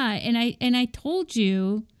much. Yeah, and I told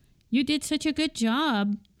you did such a good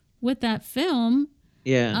job with that film.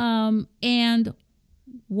 Yeah. And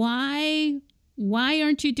why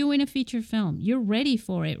aren't you doing a feature film? You're ready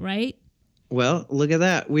for it, right? Well, look at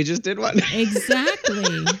that. We just did one.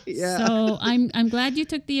 Exactly. Yeah. So I'm glad you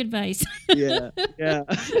took the advice. Yeah.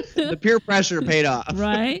 The peer pressure paid off.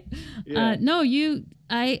 Right? Yeah. No,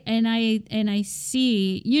 I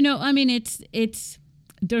see, you know, I mean it's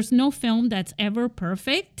there's no film that's ever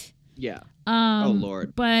perfect. Yeah. Oh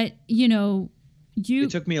Lord. But, you know,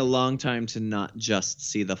 it took me a long time to not just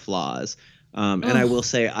see the flaws. And I will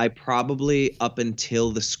say I probably up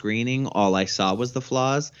until the screening, all I saw was the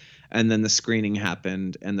flaws. And then the screening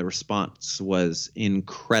happened and the response was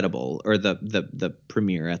incredible, or the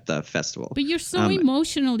premiere at the festival. But you're so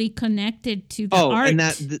emotionally connected to the art. And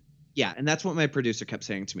that's what my producer kept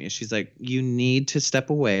saying to me. She's like, you need to step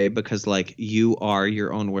away because like you are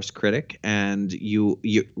your own worst critic, and you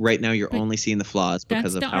right now you're only seeing the flaws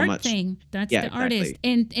because of how much. That's the artist,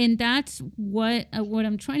 and that's what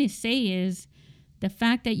I'm trying to say is the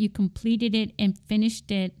fact that you completed it and finished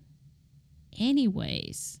it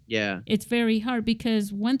anyways. Yeah, it's very hard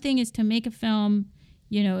because one thing is to make a film.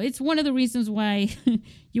 You know, it's one of the reasons why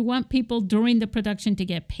you want people during the production to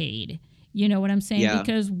get paid. You know what I'm saying? Yeah.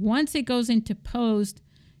 Because once it goes into post,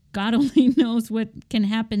 God only knows what can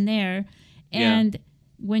happen there. And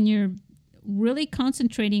when you're really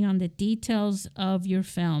concentrating on the details of your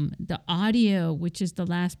film, the audio, which is the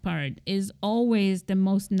last part, is always the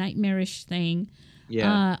most nightmarish thing.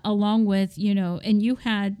 Yeah. Along with, you know, and you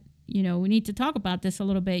had, you know, we need to talk about this a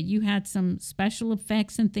little bit. You had some special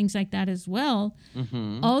effects and things like that as well.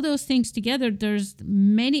 Mm-hmm. All those things together,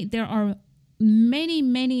 there are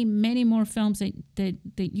many more films that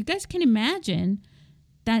you guys can imagine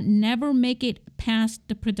that never make it past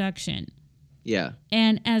the production. Yeah.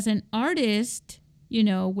 And as an artist, you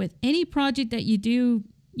know, with any project that you do,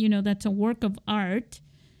 you know, that's a work of art,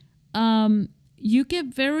 you get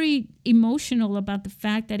very emotional about the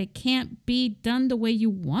fact that it can't be done the way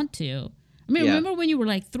you want to. I mean, remember when you were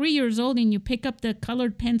like 3 years old and you pick up the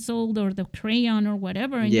colored pencil or the crayon or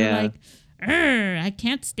whatever, and you're like, I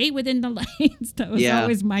can't stay within the lines. That was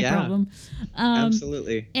always my problem.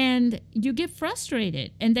 Absolutely. And you get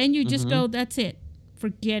frustrated. And then you just go, that's it.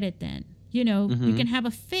 Forget it then. You know, you can have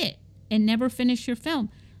a fit and never finish your film.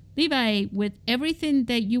 Levi, with everything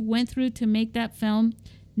that you went through to make that film,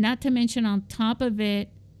 not to mention on top of it,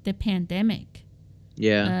 the pandemic.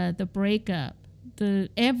 Yeah. The breakup, the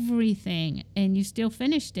everything, and you still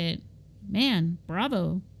finished it. Man,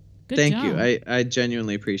 bravo. Good Thank job. you. I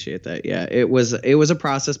genuinely appreciate that. Yeah, it was a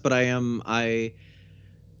process, but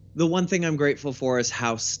the one thing I'm grateful for is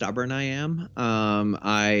how stubborn I am.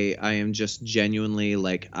 I am just genuinely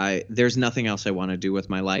like there's nothing else I want to do with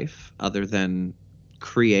my life other than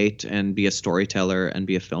create and be a storyteller and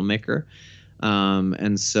be a filmmaker.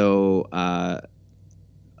 And so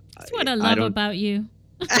that's what I love about you.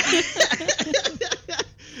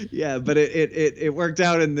 Yeah, but it worked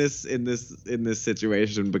out in this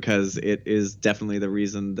situation because it is definitely the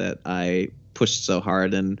reason that I pushed so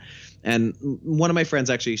hard. And one of my friends,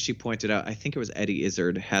 actually, she pointed out, I think it was Eddie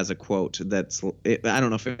Izzard, has a quote that's, I don't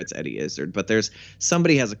know if it's Eddie Izzard, but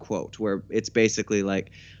somebody has a quote where it's basically like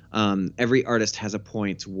every artist has a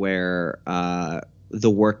point where the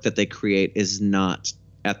work that they create is not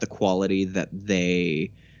at the quality that they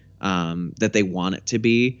want it to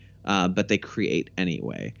be. But they create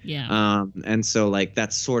anyway. Yeah. And so like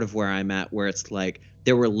that's sort of where I'm at, where it's like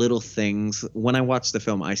there were little things. When I watch the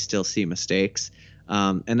film, I still see mistakes,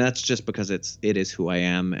 and that's just because it is who I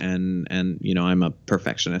am, and you know I'm a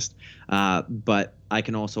perfectionist. But I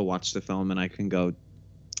can also watch the film and I can go,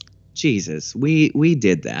 Jesus, we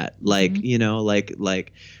did that. Like you know,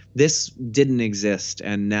 like this didn't exist,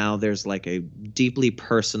 and now there's like a deeply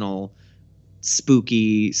personal,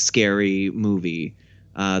 spooky, scary movie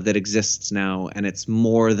that exists now, and it's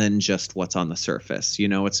more than just what's on the surface. You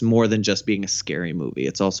know, it's more than just being a scary movie.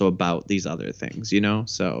 It's also about these other things. You know,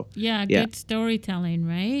 so good storytelling,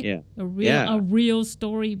 right? Yeah, a real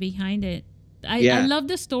story behind it. I love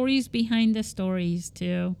the stories behind the stories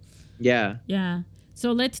too. Yeah.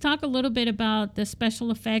 So let's talk a little bit about the special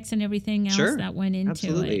effects and everything else that went into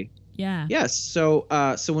absolutely. it. Yeah. Yes. So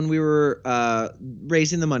when we were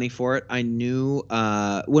raising the money for it, I knew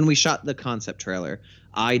when we shot the concept trailer,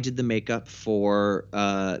 I did the makeup for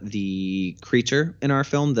the creature in our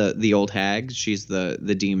film, the old hag. She's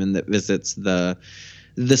the demon that visits the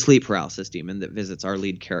sleep paralysis demon that visits our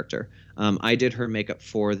lead character. I did her makeup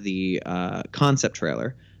for the concept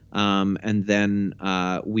trailer, and then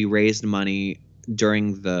we raised money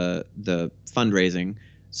during the fundraising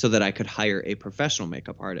so that I could hire a professional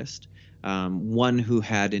makeup artist, one who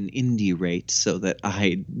had an indie rate, so that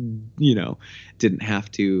I, didn't have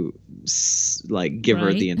to give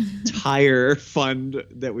her the entire fund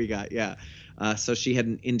that we got. Yeah. So she had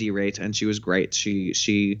an indie rate, and she was great.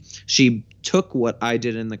 She took what I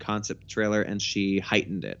did in the concept trailer and she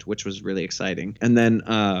heightened it, which was really exciting. And then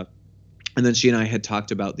she and I had talked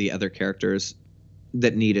about the other characters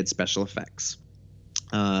that needed special effects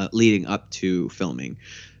leading up to filming.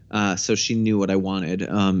 So she knew what I wanted.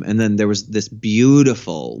 And then there was this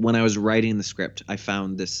beautiful, when I was writing the script, I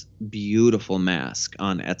found this beautiful mask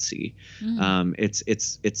on Etsy.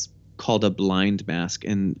 It's called a blind mask,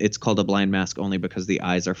 and it's called a blind mask only because the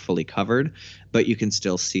eyes are fully covered, but you can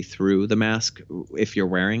still see through the mask if you're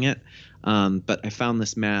wearing it. But I found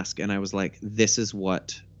this mask and I was like, this is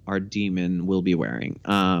what our demon will be wearing.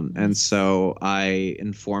 And so I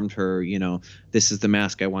informed her, this is the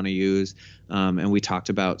mask I want to use. And we talked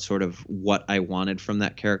about sort of what I wanted from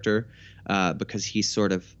that character, because he's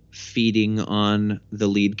sort of feeding on the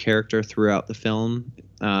lead character throughout the film.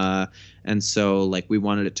 And so we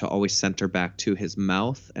wanted it to always center back to his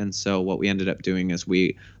mouth. And so what we ended up doing is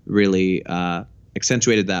we really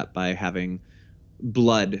accentuated that by having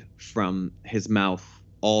blood from his mouth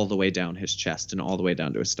all the way down his chest and all the way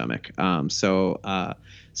down to his stomach. So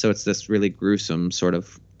it's this really gruesome, sort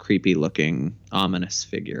of creepy looking, ominous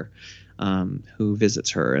figure who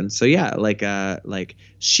visits her. And so,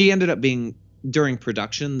 she ended up being, during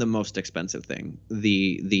production, the most expensive thing,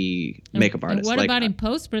 the makeup artist. And what about in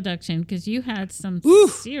post-production? Because you had some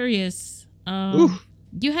serious,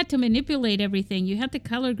 you had to manipulate everything. You had to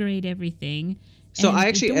color grade everything. So I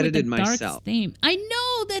actually edited myself. Theme. I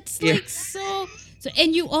know, that's so,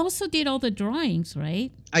 and you also did all the drawings,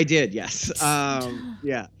 right? I did, yes.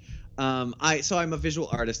 Yeah. I'm a visual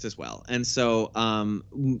artist as well. And so,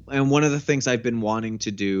 and one of the things I've been wanting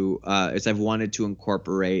to do is I've wanted to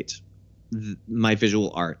incorporate my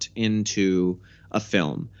visual art into a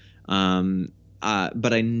film.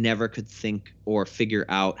 But I never could think or figure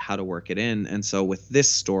out how to work it in. And so with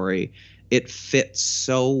this story, it fits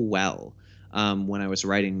so well. When I was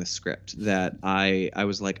writing the script, that I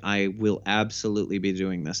was like, I will absolutely be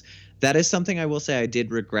doing this. That is something I will say I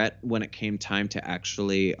did regret when it came time to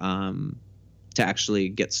actually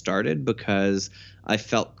get started, because I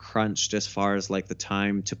felt crunched as far as the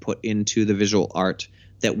time to put into the visual art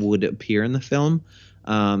that would appear in the film.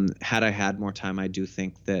 Had I had more time, I do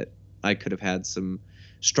think that I could have had some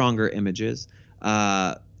stronger images.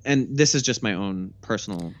 And this is just my own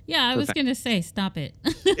personal. Yeah, I was gonna say, stop it.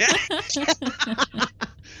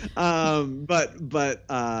 But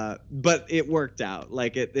it worked out.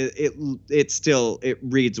 It still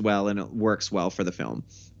reads well and it works well for the film.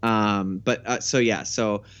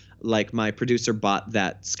 So my producer bought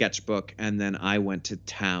that sketchbook, and then I went to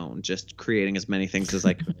town just creating as many things as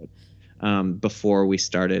I could before we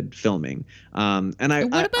started filming.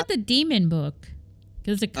 What about the demon book?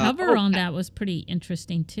 Because the cover on that was pretty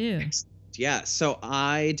interesting too. Yeah, so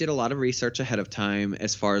I did a lot of research ahead of time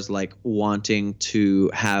as far as wanting to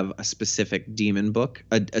have a specific demon book,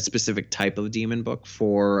 a specific type of demon book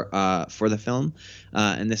for the film,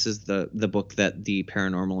 and this is the book that the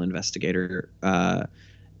paranormal investigator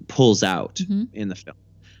pulls out in the film.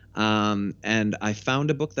 And I found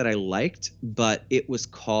a book that I liked, but it was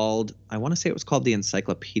called, I want to say it was called The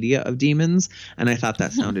Encyclopedia of Demons, and I thought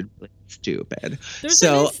that sounded really stupid. There's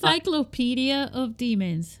an Encyclopedia of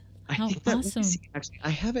Demons. How awesome. Actually, I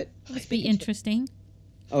have it. Must be interesting.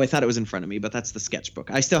 Oh, I thought it was in front of me, but that's the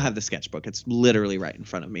sketchbook. I still have the sketchbook. It's literally right in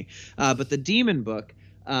front of me. But the demon book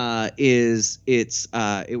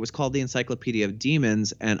it was called The Encyclopedia of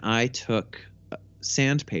Demons, and I took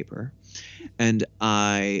sandpaper and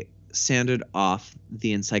I sanded off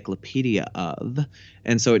the encyclopedia of,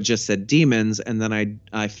 and so it just said demons, and then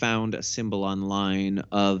I found a symbol online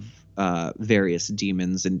of various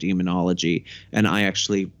demons and demonology, and I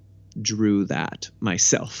actually drew that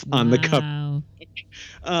myself on the cover.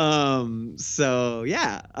 So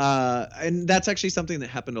yeah, and that's actually something that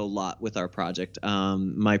happened a lot with our project.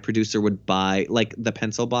 My producer would buy the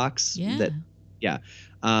pencil box Yeah.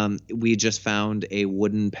 We just found a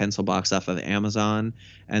wooden pencil box off of Amazon,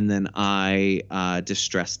 and then I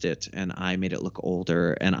distressed it, and I made it look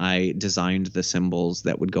older, and I designed the symbols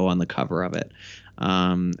that would go on the cover of it.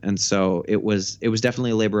 And so it was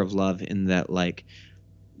definitely a labor of love in that, like,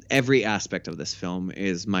 every aspect of this film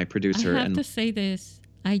is my producer. I have to say this.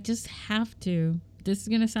 I just have to. This is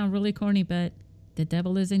going to sound really corny, but the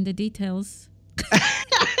devil is in the details.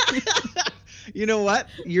 You know what?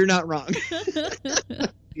 You're not wrong.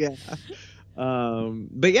 Yeah.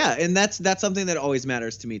 But yeah, and that's something that always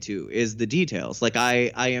matters to me too, is the details. Like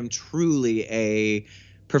I am truly a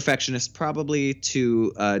perfectionist, probably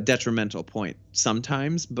to a detrimental point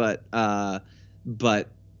sometimes, but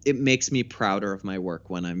it makes me prouder of my work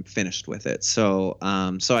when I'm finished with it. So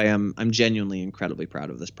I'm genuinely incredibly proud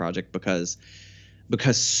of this project because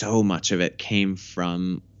so much of it came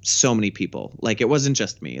from so many people. Like, it wasn't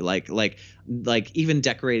just me. Like even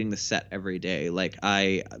decorating the set every day. Like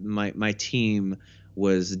my team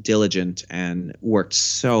was diligent and worked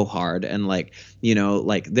so hard, and like, you know,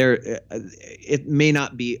 like it may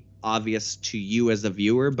not be obvious to you as a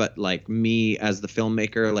viewer, but like me as the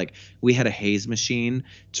filmmaker, like we had a haze machine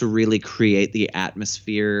to really create the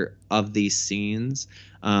atmosphere of these scenes,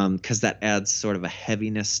 because that adds sort of a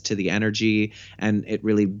heaviness to the energy, and it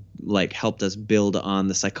really like helped us build on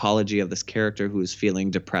the psychology of this character who is feeling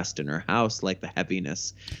depressed in her house, like the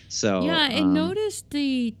heaviness. So yeah, I noticed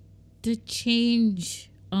the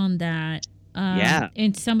change on that. Yeah.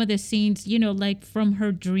 In some of the scenes, you know, like from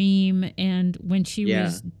her dream and when she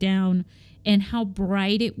was down, and how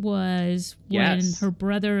bright it was when her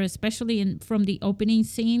brother, especially from the opening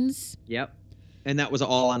scenes. Yep. And that was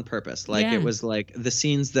all on purpose. Like, it was like the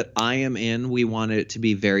scenes that I am in, we wanted it to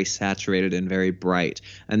be very saturated and very bright.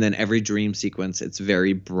 And then every dream sequence, it's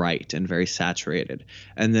very bright and very saturated.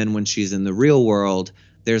 And then when she's in the real world,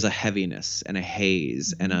 there's a heaviness and a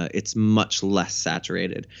haze, and it's much less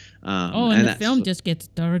saturated. And the film just gets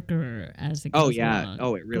darker as it goes along.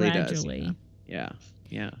 Oh, it really gradually. does. Yeah.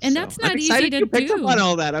 Yeah. And that's not easy to you picked do. Up on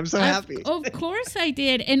all that. I'm so happy. Of course I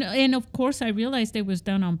did. And of course I realized it was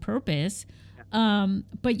done on purpose.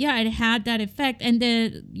 But yeah, it had that effect. And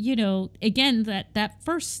you know, again, that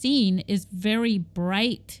first scene is very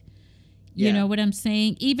bright. You know what I'm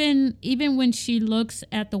saying? Even when she looks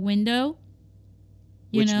at the window,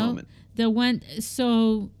 you know, moment? The one,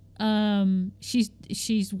 so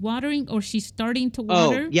she's watering, or she's starting to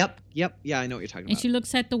water. Oh, yep. Yeah, I know what you're talking about. And she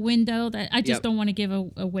looks at the window. That I just don't want to give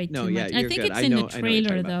away too much. I think good. it's in the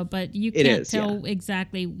trailer though, but you can't tell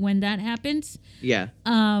exactly when that happens. Yeah.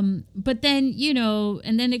 But then, you know,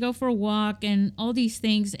 and then they go for a walk and all these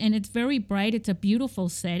things, and it's very bright. It's a beautiful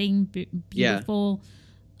setting, beautiful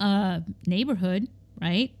neighborhood,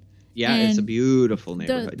 right? Yeah, and it's a beautiful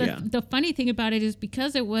neighborhood. The funny thing about it is,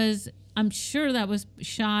 because it was, I'm sure that was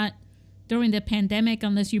shot during the pandemic,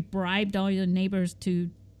 unless you bribed all your neighbors to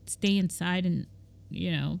stay inside, and,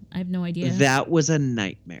 you know, I have no idea. That was a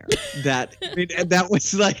nightmare. That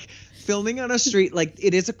was like filming on a street. Like,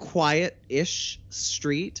 it is a quiet-ish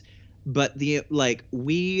street, but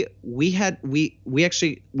we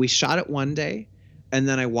shot it one day. And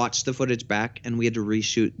then I watched the footage back, and we had to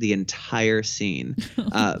reshoot the entire scene.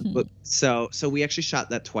 So we actually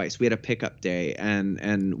shot that twice. We had a pickup day,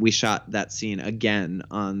 and we shot that scene again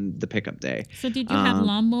on the pickup day. So did you have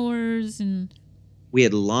lawnmowers and? We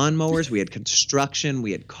had lawnmowers. We had construction.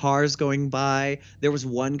 We had cars going by. There was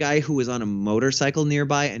one guy who was on a motorcycle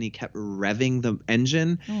nearby, and he kept revving the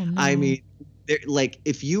engine. Oh, no. I mean, like,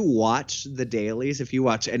 if you watch the dailies, if you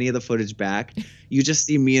watch any of the footage back, you just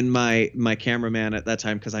see me and my cameraman at that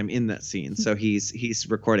time, because I'm in that scene, so he's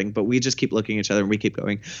recording, but we just keep looking at each other and we keep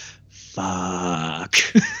going, fuck.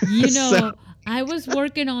 You know, I was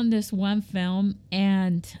working on this one film,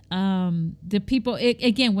 and the people,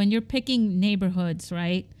 again, when you're picking neighborhoods,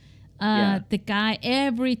 right? The guy,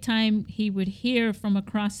 every time he would hear from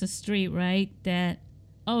across the street, right, that,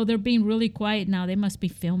 oh, they're being really quiet now, they must be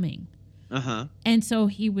filming. Uh-huh. And so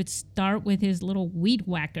he would start with his little weed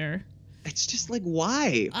whacker. It's just like,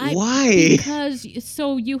 why? Why? Because,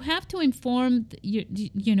 so you have to inform,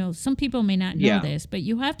 you know, some people may not know this, but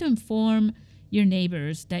you have to inform your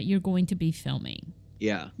neighbors that you're going to be filming.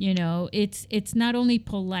 Yeah. You know, it's not only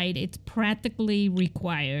polite, it's practically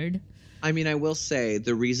required. I mean, I will say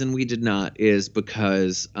the reason we did not is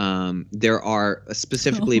because there are,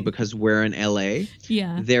 specifically because we're in LA,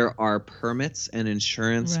 there are permits and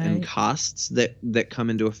insurance and costs that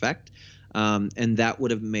come into effect. And that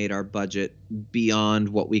would have made our budget beyond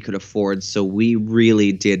what we could afford. So we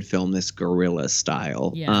really did film this guerrilla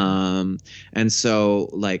style. Yeah. And so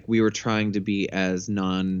like we were trying to be as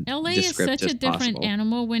LA is nondescript such as a different possible.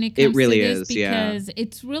 animal when it comes It really to this is, yeah. because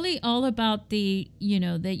it's really all about the,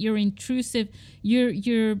 that you're intrusive,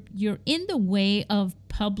 you're in the way of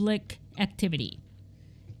public activity.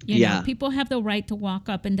 People have the right to walk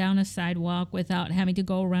up and down a sidewalk without having to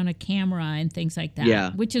go around a camera and things like that.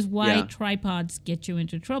 Yeah. Which is why Yeah. tripods get you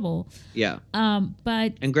into trouble. Yeah.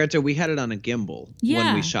 But And granted, we had it on a gimbal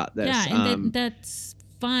when we shot this. Yeah, and that's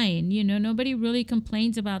fine. Nobody really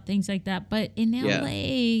complains about things like that. But in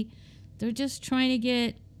LA, they're just trying to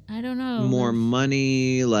get, I don't know, more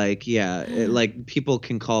money. Like, like people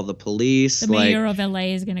can call the police. The mayor of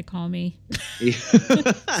LA is going to call me.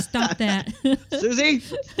 Stop that. Susie,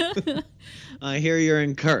 I hear you're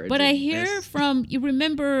encouraged. But I hear from, you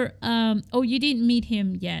remember, you didn't meet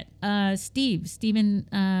him yet.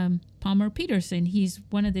 Stephen Palmer Peterson. He's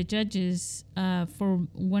one of the judges for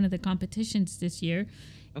one of the competitions this year.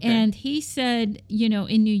 Okay. And he said,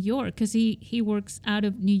 in New York, because he works out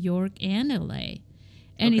of New York and LA.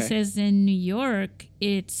 And he says in New York,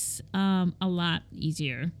 it's a lot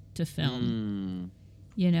easier to film.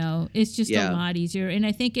 It's just a lot easier. And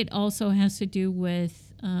I think it also has to do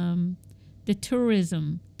with the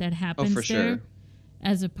tourism that happens there. Sure.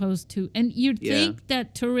 As opposed to, and you'd think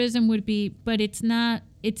that tourism would be, but it's not,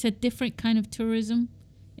 it's a different kind of tourism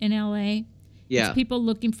in LA. Yeah. It's people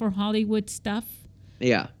looking for Hollywood stuff.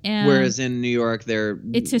 Yeah. And whereas in New York,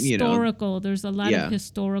 it's historical. There's a lot of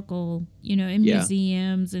historical, in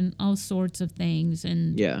museums and all sorts of things.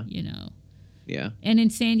 And, Yeah. And in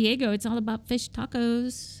San Diego, it's all about fish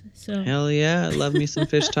tacos. So hell yeah. I love me some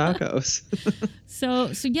fish tacos.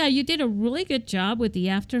 So yeah, you did a really good job with the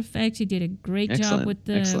After Effects. You did a great job with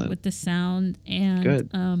the sound. And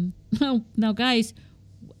good. Now, guys,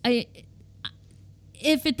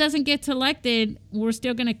 if it doesn't get selected, we're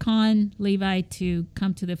still going to con Levi to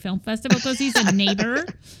come to the film festival because he's a neighbor.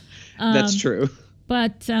 That's true.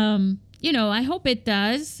 But, I hope it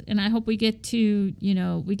does. And I hope we get to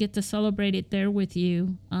celebrate it there with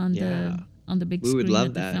you on the big screen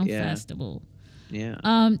at the film festival.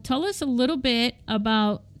 Yeah. Tell us a little bit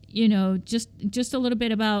about, just a little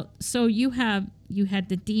bit about, so you had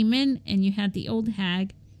the demon and you had the old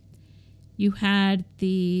hag. You had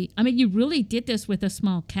you really did this with a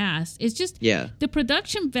small cast. It's just the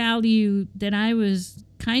production value that I was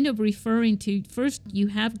kind of referring to. First, you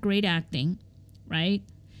have great acting, right?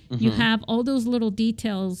 Mm-hmm. You have all those little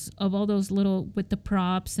details of all those little, with the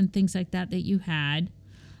props and things like that you had.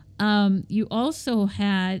 You also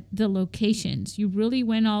had the locations. You really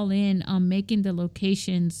went all in on making the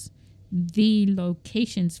locations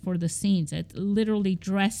for the scenes. It literally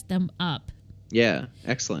dressed them up. Yeah,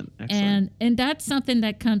 excellent. And that's something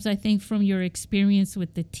that comes, I think, from your experience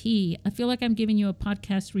with the tea. I feel like I'm giving you a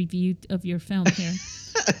podcast review of your film here.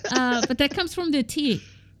 But that comes from the tea,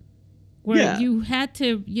 where you had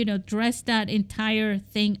to, dress that entire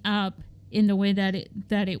thing up in the way that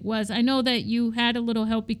it was. I know that you had a little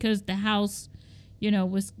help because the house,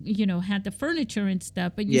 was, had the furniture and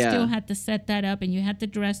stuff, but you still had to set that up and you had to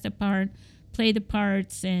dress the part, play the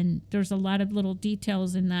parts, and there's a lot of little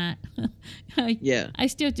details in that. I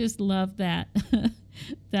still just love that.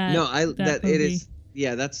 That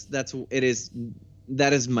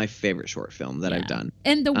is my favorite short film that I've done.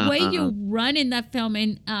 And the way you run in that film,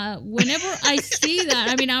 and whenever I see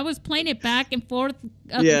that, I was playing it back and forth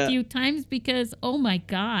a few times because, oh my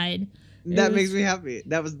God. That makes me happy.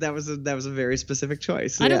 That was a very specific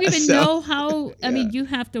choice. I don't even know how. You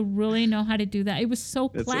have to really know how to do that. It was so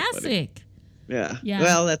classic. So yeah.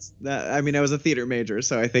 Well, I was a theater major,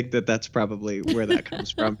 so I think that's probably where that comes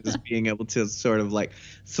from, is being able to sort of like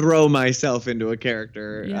throw myself into a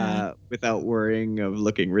character without worrying of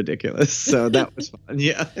looking ridiculous. So that was fun.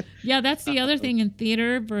 Yeah. Yeah, that's the other thing in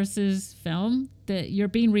theater versus film, that you're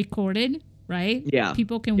being recorded, right? Yeah.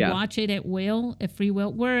 People can watch it at free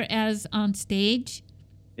will. Whereas on stage,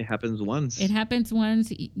 it happens once.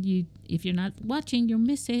 If you're not watching, you'll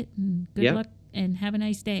miss it. And good luck. And have a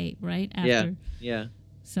nice day, right? After. Yeah.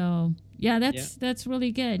 So that's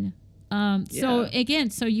really good. So again,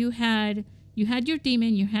 so you had your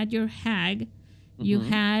demon, you had your hag, you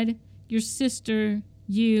had your sister,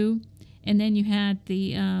 and then you had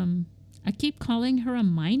the I keep calling her a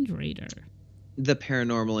mind reader. The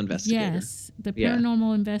paranormal investigator. Yes, the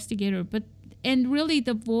paranormal investigator. And really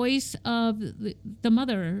the voice of the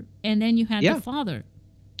mother, and then you had the father.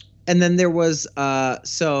 And then there was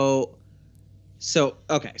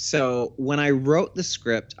So when I wrote the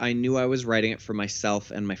script, I knew I was writing it for myself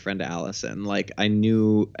and my friend Allison. Like, I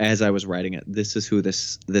knew as I was writing it, this is who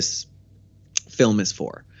this film is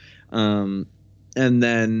for. And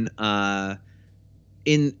then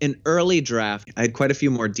in an early draft, I had quite a few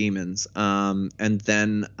more demons. And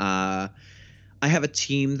then I have a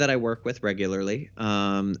team that I work with regularly,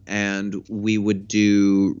 and we would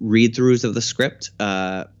do read-throughs of the script,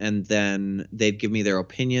 and then they'd give me their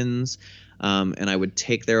opinions, and I would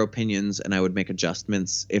take their opinions and I would make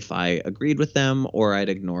adjustments if I agreed with them, or I'd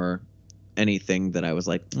ignore anything that I was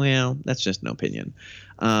like, well, that's just an opinion.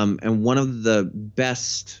 And one of the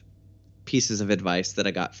best pieces of advice that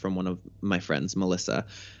I got from one of my friends, Melissa,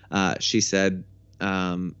 she said,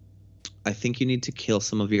 I think you need to kill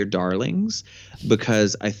some of your darlings,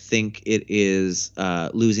 because I think it is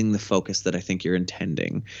losing the focus that I think you're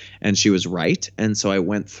intending. And she was right. And so I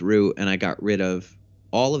went through and I got rid of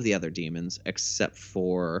all of the other demons except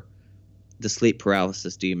for the sleep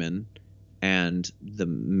paralysis demon and the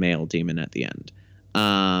male demon at the end.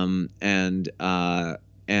 And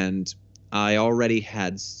I already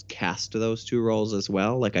had cast those two roles as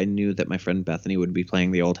well. Like, I knew that my friend Bethany would be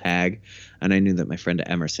playing the old hag, and I knew that my friend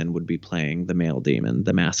Emerson would be playing the male demon,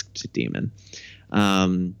 the masked demon.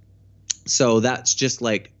 So that's just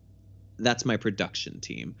like, that's my production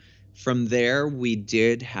team. From there, we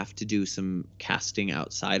did have to do some casting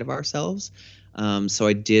outside of ourselves. So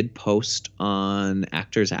I did post on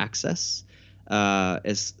Actors Access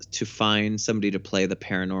as to find somebody to play the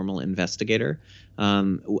paranormal investigator.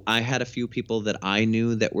 I had a few people that I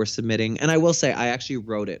knew that were submitting, and I will say I actually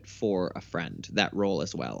wrote it for a friend, that role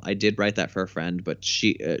as well. I did write that for a friend, but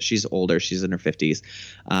she's older, she's in her 50s,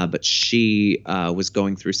 but she was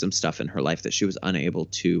going through some stuff in her life that she was unable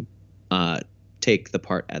to take the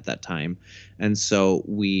part at that time, and so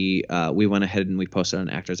we went ahead and we posted on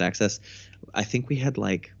Actors Access. I think we had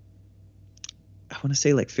like, I want to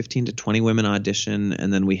say like 15 to 20 women audition,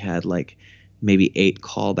 and then we had like maybe 8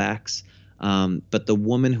 callbacks. But the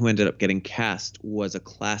woman who ended up getting cast was a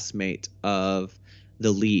classmate of the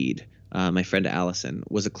lead. My friend Allison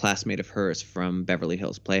was a classmate of hers from Beverly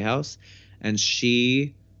Hills Playhouse. And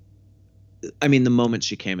she, I mean, the moment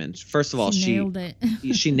she came in, first of all, she nailed it.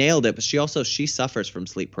 she nailed it, but she suffers from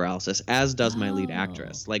sleep paralysis, as does my lead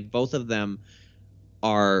actress. Like, both of them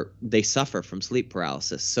they suffer from sleep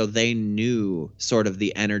paralysis. So they knew sort of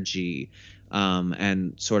the energy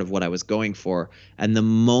and sort of what I was going for. And the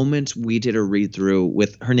moment we did a read through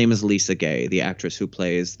with, her name is Lisa Gay, the actress who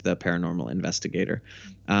plays the paranormal investigator.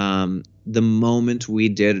 The moment we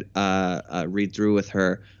did a read through with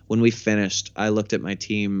her, when we finished, I looked at my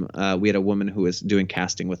team. We had a woman who was doing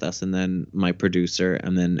casting with us, and then my producer,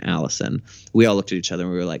 and then Allison. We all looked at each other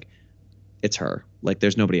and we were like, it's her. Like,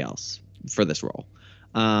 there's nobody else for this role.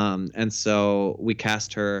 And so we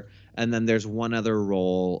cast her. And then there's one other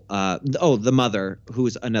role. The mother,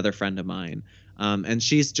 who's another friend of mine. And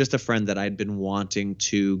she's just a friend that I'd been wanting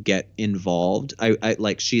to get involved. I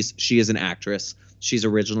like, she is an actress. She's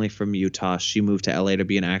originally from Utah. She moved to LA to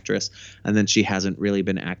be an actress, and then she hasn't really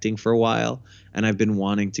been acting for a while. And I've been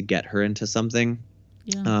wanting to get her into something.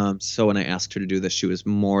 Yeah. So when I asked her to do this, she was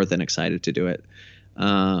more than excited to do it.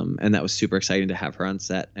 And that was super exciting to have her on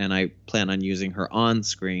set. And I plan on using her on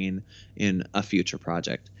screen in a future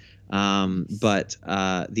project. But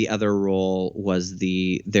the other role was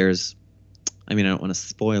I don't want to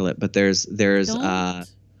spoil it, but there's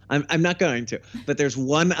I'm not going to, but there's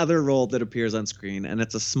one other role that appears on screen, and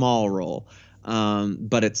it's a small role,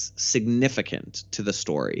 but it's significant to the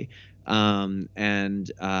story.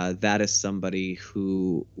 And that is somebody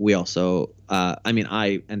who we also,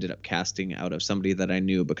 I ended up casting out of somebody that I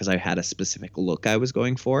knew because I had a specific look I was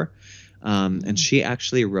going for. And she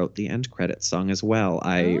actually wrote the end credits song as well.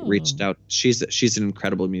 I reached out. She's an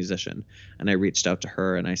incredible musician, and I reached out to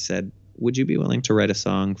her and I said, would you be willing to write a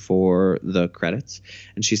song for the credits?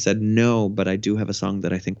 And she said, no, but I do have a song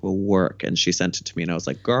that I think will work. And she sent it to me, and I was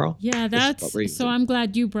like, girl. Yeah, so I'm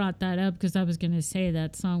glad you brought that up, because I was going to say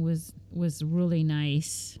that song was really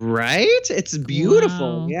nice. Right? It's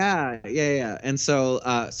beautiful. Wow. Yeah. And so,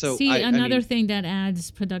 another thing that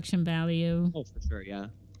adds production value. Oh, for sure. Yeah.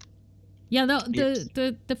 Yeah.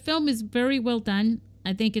 The film is very well done.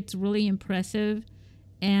 I think it's really impressive.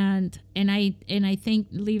 And I think,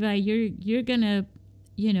 Levi, you're gonna,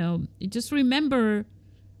 just remember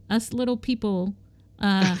us little people.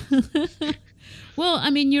 Well,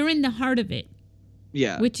 I mean, you're in the heart of it,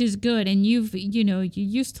 yeah, which is good. And you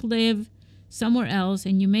used to live somewhere else,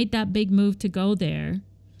 and you made that big move to go there.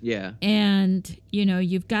 Yeah, and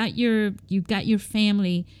you've got your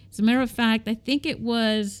family. As a matter of fact, I think it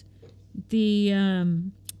was the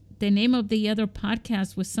the name of the other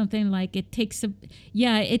podcast was something like it takes a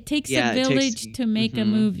village to make a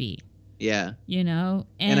movie. Yeah. You know,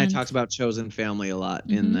 and I talked about chosen family a lot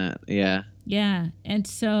in that. Yeah. Yeah. And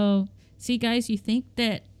so, see, guys, you think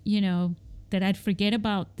that, you know, that I'd forget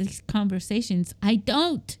about these conversations. I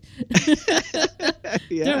don't.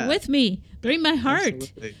 They're with me. They're in my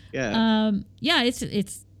heart. Absolutely. Yeah.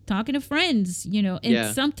 It's talking to friends, you know,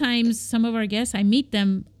 and sometimes some of our guests, I meet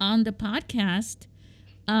them on the podcast.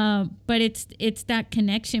 But it's that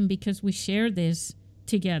connection because we share this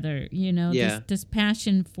together, you know, this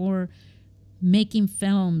passion for making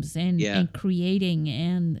films and creating,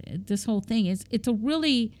 and this whole thing it's a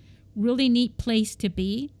really, really neat place to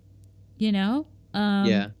be, you know.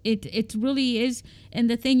 It really is. And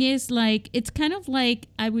the thing is, like, it's kind of like,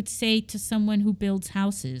 I would say to someone who builds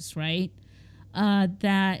houses, right?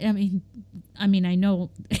 That I mean, I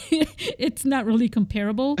know it's not really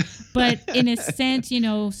comparable, but in a sense, you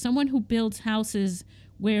know, someone who builds houses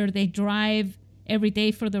where they drive every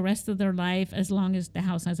day for the rest of their life, as long as the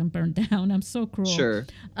house hasn't burned down. I'm so cruel. Sure.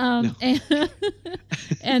 No.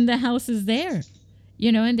 And the house is there,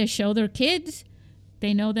 you know, and they show their kids.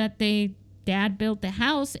 They know that dad built the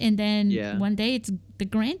house, and then one day it's the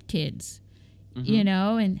grandkids, you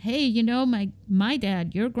know, and hey, you know, my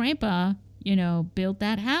dad, your grandpa, you know, built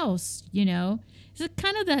that house, you know. It's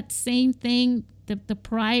kind of that same thing, the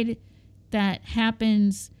pride that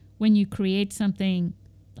happens when you create something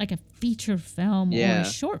like a feature film or a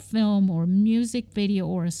short film or a music video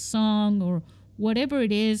or a song or whatever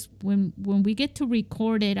it is. When we get to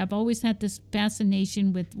record it, I've always had this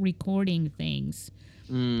fascination with recording things.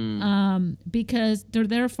 Because they're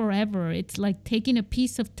there forever. It's like taking a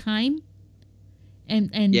piece of time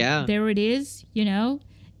and there it is, you know.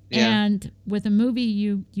 And with a movie,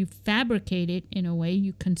 you fabricate it in a way.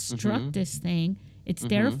 You construct this thing. It's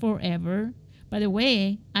there forever. By the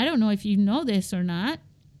way, I don't know if you know this or not,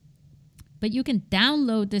 but you can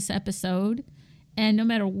download this episode, and no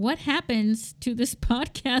matter what happens to this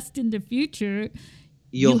podcast in the future,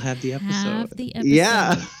 you'll have the episode.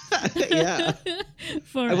 Yeah. Yeah.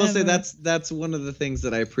 I will say that's one of the things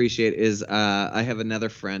that I appreciate is I have another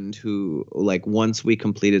friend who, like, once we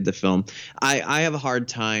completed the film, I have a hard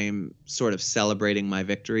time sort of celebrating my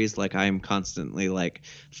victories. Like, I am constantly like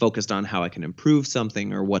focused on how I can improve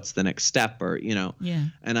something or what's the next step, or, you know. Yeah.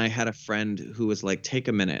 And I had a friend who was like, take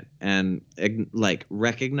a minute and like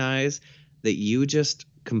recognize that you just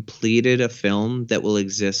completed a film that will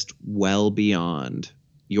exist well beyond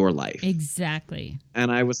your life. Exactly. And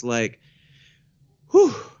I was like,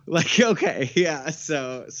 whew, like, okay, yeah.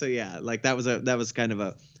 So yeah, like that was kind of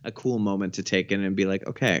a cool moment to take in and be like,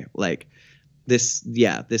 okay, like this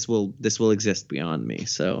will exist beyond me.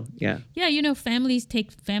 So yeah. Yeah, you know, families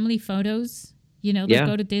take family photos. You know, they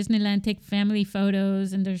go to Disneyland, take family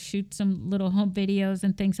photos, and they shoot some little home videos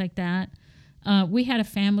and things like that. We had a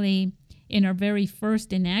family in our very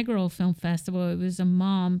first inaugural film festival. It was a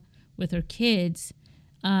mom with her kids.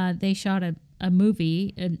 They shot a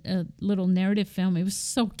movie, a little narrative film. It was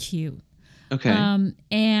so cute. Okay.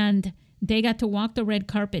 And they got to walk the red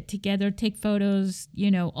carpet together, take photos,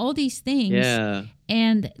 you know, all these things. Yeah.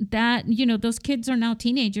 And that, you know, those kids are now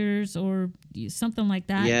teenagers or something like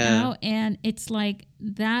that now. And it's like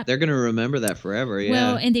that. They're going to remember that forever. Yeah.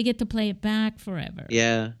 Well, and they get to play it back forever.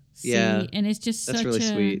 Yeah. See? And it's just that's such really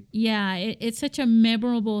sweet. Yeah. It's such a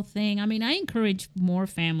memorable thing. I mean, I encourage more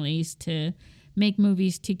families to make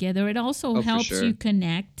movies together. It also helps you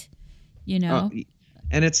connect, you know.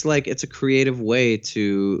 And it's like, it's a creative way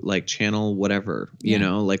to like channel whatever, you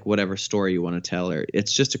know, like whatever story you want to tell, or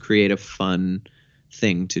it's just a creative, fun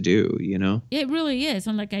thing to do, you know. It really is.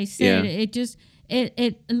 And like I said,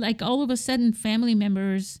 it like all of a sudden family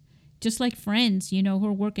members, just like friends, you know, who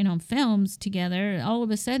are working on films together, all of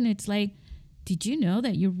a sudden it's like, did you know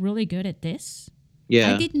that you're really good at this?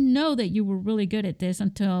 Yeah. I didn't know that you were really good at this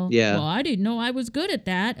until, well, I didn't know I was good at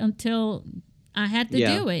that until I had to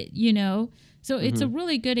do it, you know? So it's a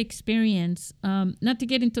really good experience. Not to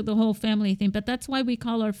get into the whole family thing, but that's why we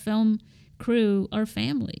call our film crew our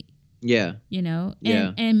family. Yeah. You know?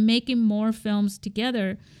 And making more films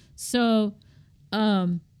together. So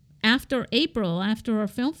after April, after our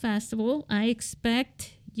film festival, I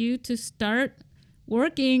expect you to start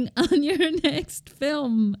working on your next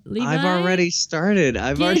film, Levi. I've already started.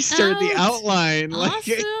 I've already started the outline.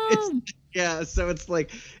 Awesome. Yeah, so it's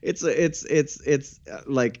like it's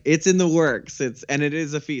like it's in the works. And it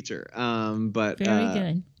is a feature. But very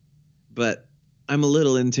good. But I'm a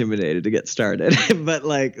little intimidated to get started, but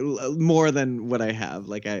like more than what I have.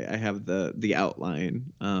 Like I have the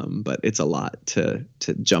outline, but it's a lot to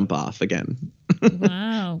jump off again.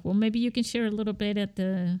 Wow. Well, maybe you can share a little bit at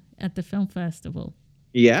the film festival.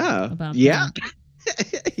 Yeah. About that.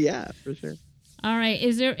 Yeah, for sure. All right.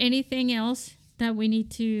 Is there anything else that we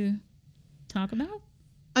need to talk about?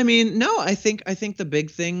 I mean, no. I think the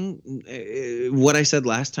big thing, what I said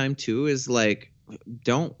last time too, is like,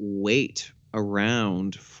 don't wait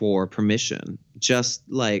around for permission. Just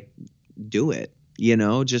like do it.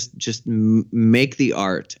 Just make the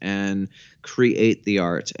art and create the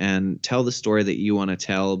art and tell the story that you want to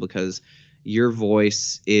tell, because your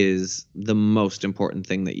voice is the most important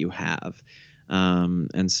thing that you have.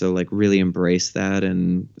 And so like really embrace that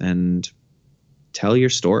and tell your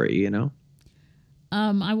story,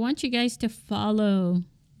 I want you guys to follow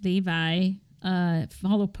Levi,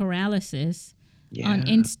 follow Paralysis. Yeah. On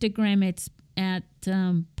Instagram. It's at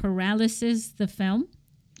Paralysis the Film.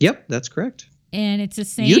 Yep, that's correct. And it's the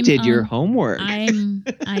same. You did your homework.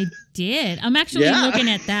 I did. I'm actually looking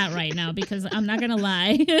at that right now because I'm not gonna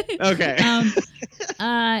lie. Okay.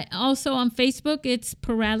 Also on Facebook, it's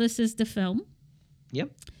Paralysis the Film.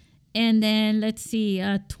 Yep. And then let's see,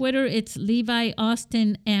 Twitter, it's Levi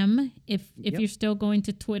Austin M. If you're still going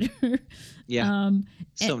to Twitter. Yeah.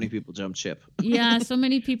 So many people jump ship. Yeah, so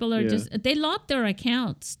many people are they locked their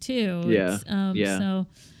accounts too. Yeah. So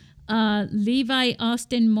Levi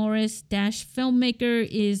Austin Morris Filmmaker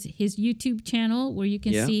is his YouTube channel where you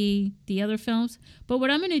can see the other films. But what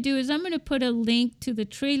I'm going to do is I'm going to put a link to the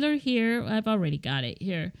trailer here. I've already got it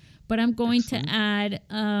here. But I'm going to add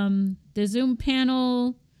the Zoom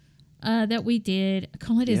panel that we did. I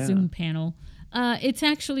call it a Zoom panel. It's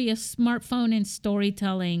actually a smartphone and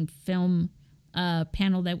storytelling film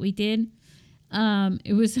panel that we did.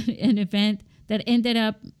 It was an event that ended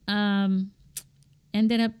up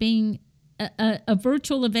being a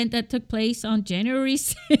virtual event that took place on January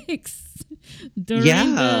 6th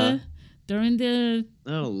during the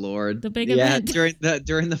oh Lord, the big event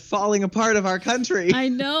during the falling apart of our country. I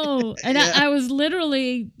know, and I was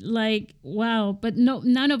literally like, wow, but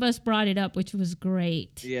none of us brought it up, which was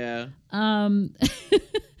great. Yeah. And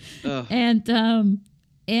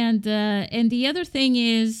the other thing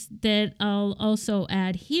is that I'll also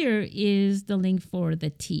add here is the link for the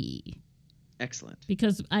tea. Excellent.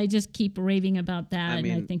 Because I just keep raving about that,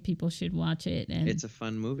 and I think people should watch it. And it's a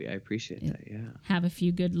fun movie. I appreciate that. Yeah. Have a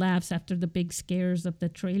few good laughs after the big scares of the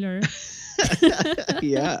trailer.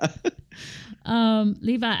 Yeah.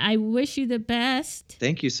 Levi, I wish you the best.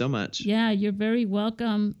 Thank you so much. Yeah, you're very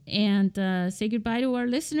welcome. And say goodbye to our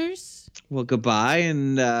listeners. Well, goodbye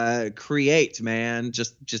and create, man.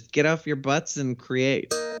 Just get off your butts and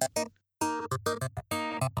create.